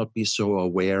you might not be so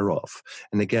aware of.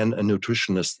 And again, a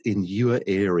nutritionist in your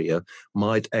area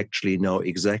might actually know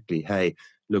exactly, hey,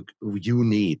 look, you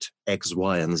need X,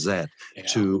 Y, and Z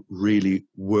to really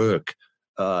work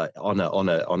on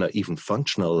a even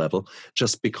functional level,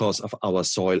 just because of our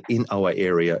soil in our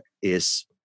area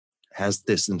has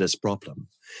this and this problem.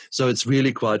 So it's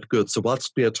really quite good. So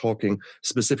whilst we are talking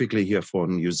specifically here for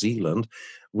New Zealand,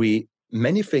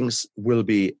 many things will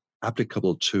be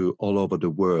applicable to all over the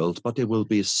world, but there will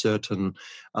be certain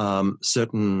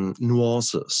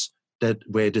nuances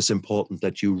where it is important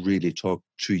that you really talk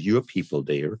to your people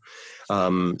there.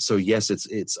 So yes,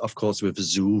 it's of course with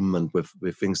Zoom and with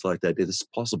things like that, it is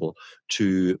possible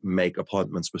to make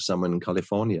appointments with someone in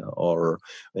California or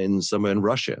somewhere in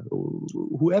Russia,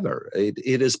 whoever.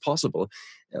 It is possible.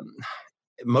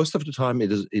 Most of the time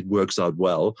it works out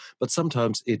well, but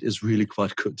sometimes it is really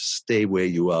quite good to stay where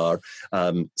you are,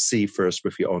 see first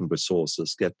with your own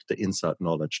resources, get the inside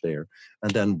knowledge there,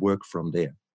 and then work from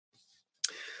there.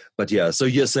 But yeah, so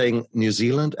you're saying New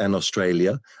Zealand and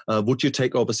Australia. Would you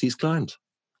take overseas clients?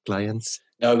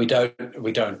 No, we don't.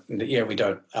 Yeah, we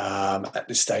don't at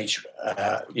this stage.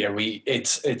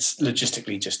 It's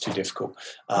logistically just too difficult.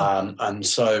 And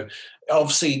so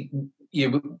obviously,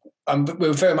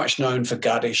 we're very much known for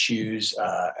gut issues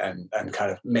and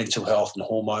kind of mental health and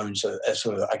hormones as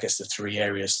sort of, I guess, the three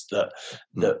areas that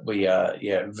we are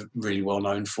really well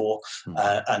known for.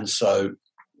 And so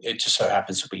it just so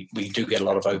happens we do get a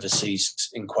lot of overseas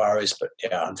inquiries, but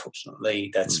yeah,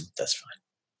 unfortunately, that's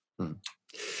fine.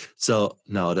 So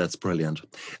no, that's brilliant.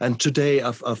 And today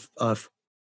I've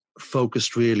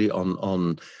focused really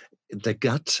on the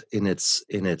gut in its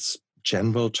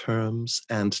general terms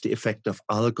and the effect of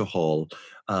alcohol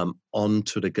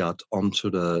onto the gut, onto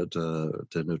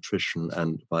the nutrition,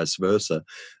 and vice versa,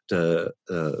 the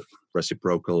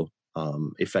reciprocal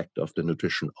effect of the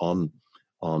nutrition on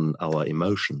our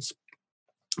emotions.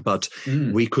 But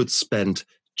we could spend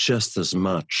just as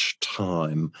much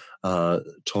time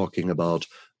talking about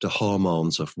the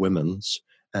hormones of women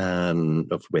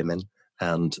and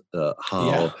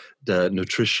how the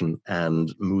nutrition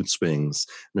and mood swings,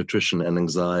 nutrition and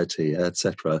anxiety,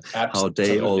 etc., how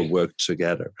they all work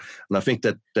together. And I think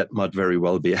that might very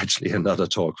well be actually another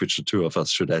talk, which the two of us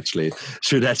should actually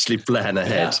plan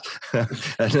ahead.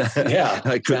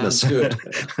 Goodness, good.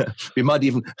 We might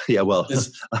even,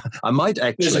 I might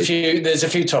actually. There's a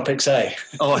few topics, eh?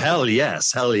 Oh, hell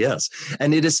yes.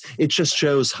 And it just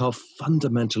shows how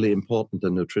fundamentally important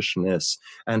the nutrition is,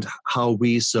 and how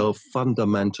we so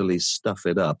fundamentally stuff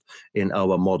it up in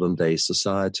our modern day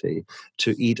society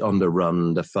to eat on the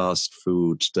run, the fast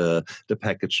food, the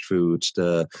packaged food,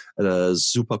 the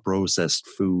super processed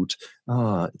food.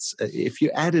 If you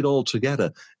add it all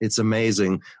together, it's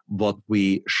amazing what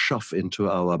we shove into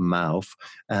our mouth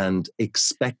and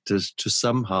expect it to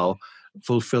somehow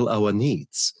fulfill our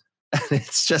needs. And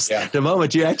it's just the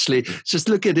moment you actually just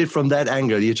look at it from that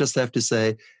angle, you just have to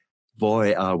say,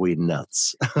 boy, are we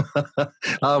nuts.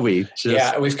 Are we?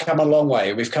 We've come a long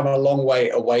way. We've come a long way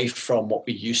away from what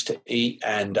we used to eat.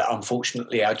 And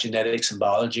unfortunately, our genetics and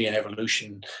biology and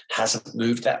evolution hasn't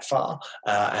moved that far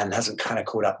and hasn't kind of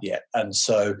caught up yet. And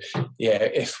so,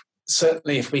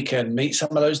 if we can meet some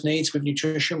of those needs with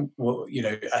nutrition, well,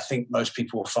 I think most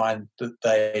people will find that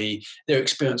their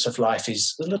experience of life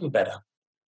is a little better.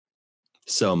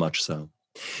 So much so.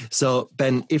 So,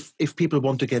 Ben, if people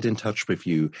want to get in touch with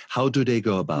you, how do they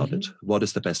go about it? What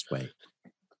is the best way?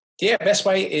 Yeah, best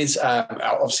way is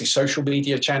obviously social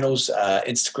media channels,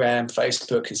 Instagram,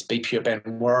 Facebook is Be Pure Ben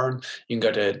Warren. You can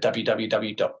go to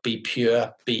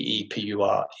www.bepure, BEPURE.co.nz.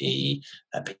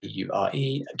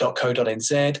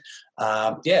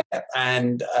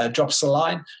 And drop us a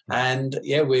line. And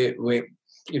we're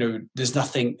there's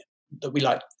nothing that we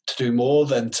like to do more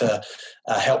than to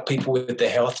help people with their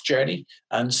health journey.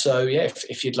 And so,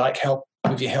 if you'd like help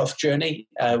with your health journey,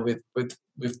 with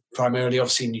primarily,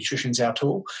 obviously, nutrition's our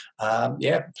tool,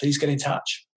 please get in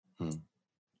touch.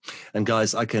 And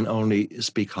guys, I can only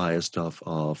speak highest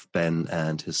of Ben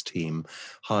and his team.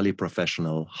 Highly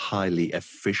professional, highly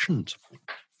efficient.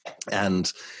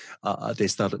 And they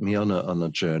started me on a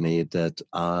journey that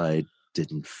I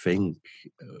didn't think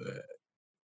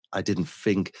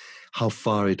how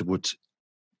far it would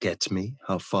get me,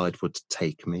 how far it would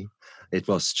take me. It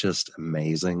was just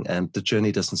amazing. And the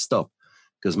journey doesn't stop,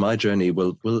 because my journey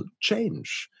will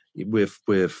change. With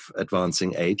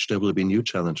advancing age, there will be new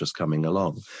challenges coming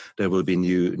along. There will be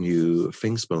new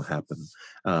things will happen.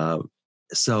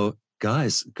 So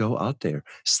guys, go out there,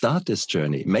 start this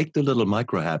journey, make the little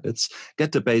micro habits,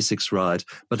 get the basics right,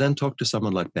 but then talk to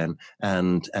someone like Ben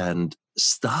and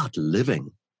start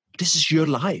living. This is your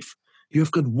life.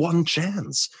 You've got one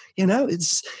chance.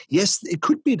 It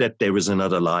could be that there is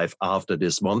another life after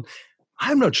this one.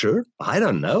 I'm not sure. I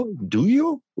don't know. Do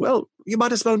you? Well, you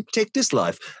might as well take this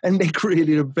life and make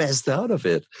really the best out of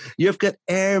it. You've got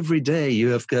every day. You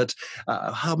have got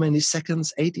how many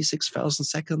seconds? 86,000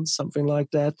 seconds, something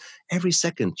like that. Every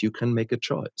second you can make a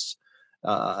choice.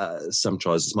 Some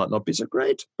choices might not be so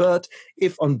great, but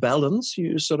if on balance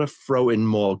you sort of throw in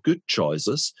more good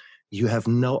choices, you have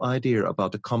no idea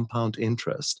about the compound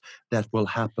interest that will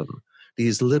happen.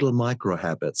 These little micro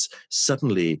habits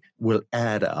suddenly will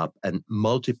add up and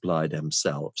multiply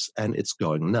themselves, and it's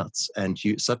going nuts. And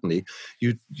you suddenly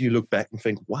look back and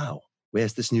think, wow,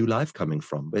 where's this new life coming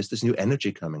from? Where's this new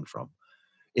energy coming from?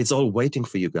 It's all waiting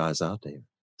for you guys out there.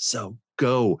 So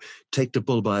go, take the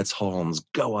bull by its horns,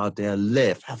 go out there,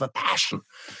 live, have a passion.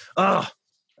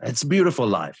 It's a beautiful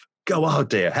life. Go out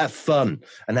there, have fun,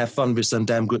 and have fun with some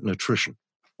damn good nutrition.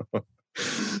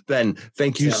 Ben,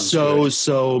 thank you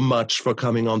so much for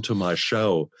coming onto my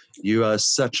show. You are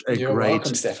such a great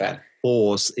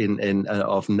force in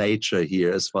of nature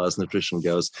here as far as nutrition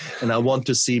goes, and I want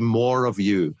to see more of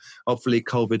you. Hopefully,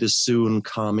 COVID is soon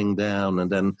calming down,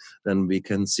 and then we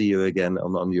can see you again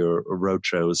on your road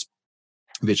shows.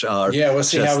 which are we'll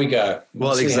see how we go.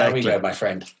 We'll see exactly how we go, my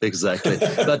friend. Exactly.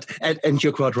 But and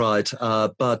you're quite right.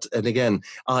 And again,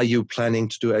 are you planning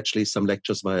to do actually some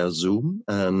lectures via Zoom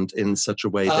and in such a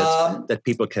way that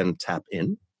people can tap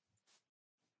in?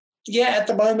 Yeah, at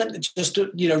the moment, it's just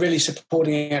really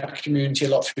supporting our community a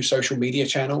lot through social media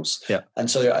channels. Yeah, and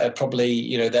so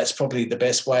probably that's probably the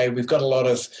best way. We've got a lot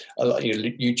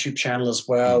YouTube channel as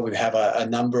well. We have a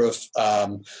number of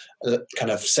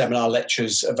kind of seminar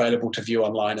lectures available to view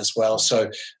online as well. So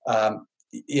I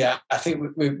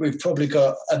think we've probably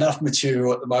got enough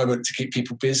material at the moment to keep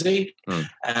people busy,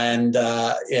 and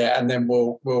then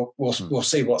we'll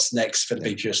see what's next for the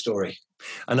Be Pure story.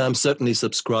 And I'm certainly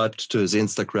subscribed to his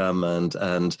Instagram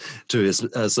and to his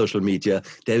social media.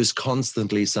 There's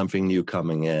constantly something new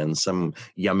coming in, some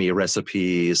yummy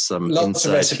recipes, some Lots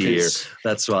insight here. recipes.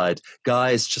 That's right.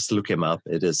 Guys, just look him up.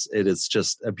 It is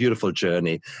just a beautiful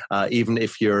journey. Even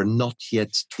if you're not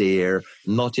yet there,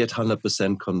 not yet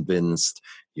 100% convinced,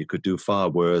 you could do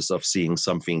far worse of seeing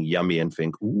something yummy and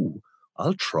think, ooh,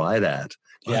 I'll try that.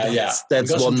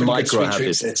 That's one micro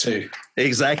habit there too.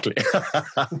 Exactly.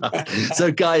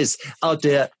 So guys out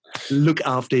there, look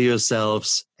after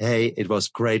yourselves. Hey, it was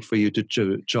great for you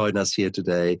to join us here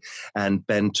today. And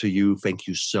Ben, to you, thank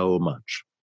you so much.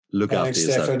 Look after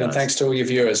yourself, Stefan, guys. And thanks to all your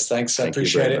viewers. Thanks. I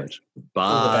appreciate it. Bye.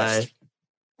 All the best.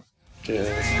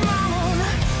 Cheers.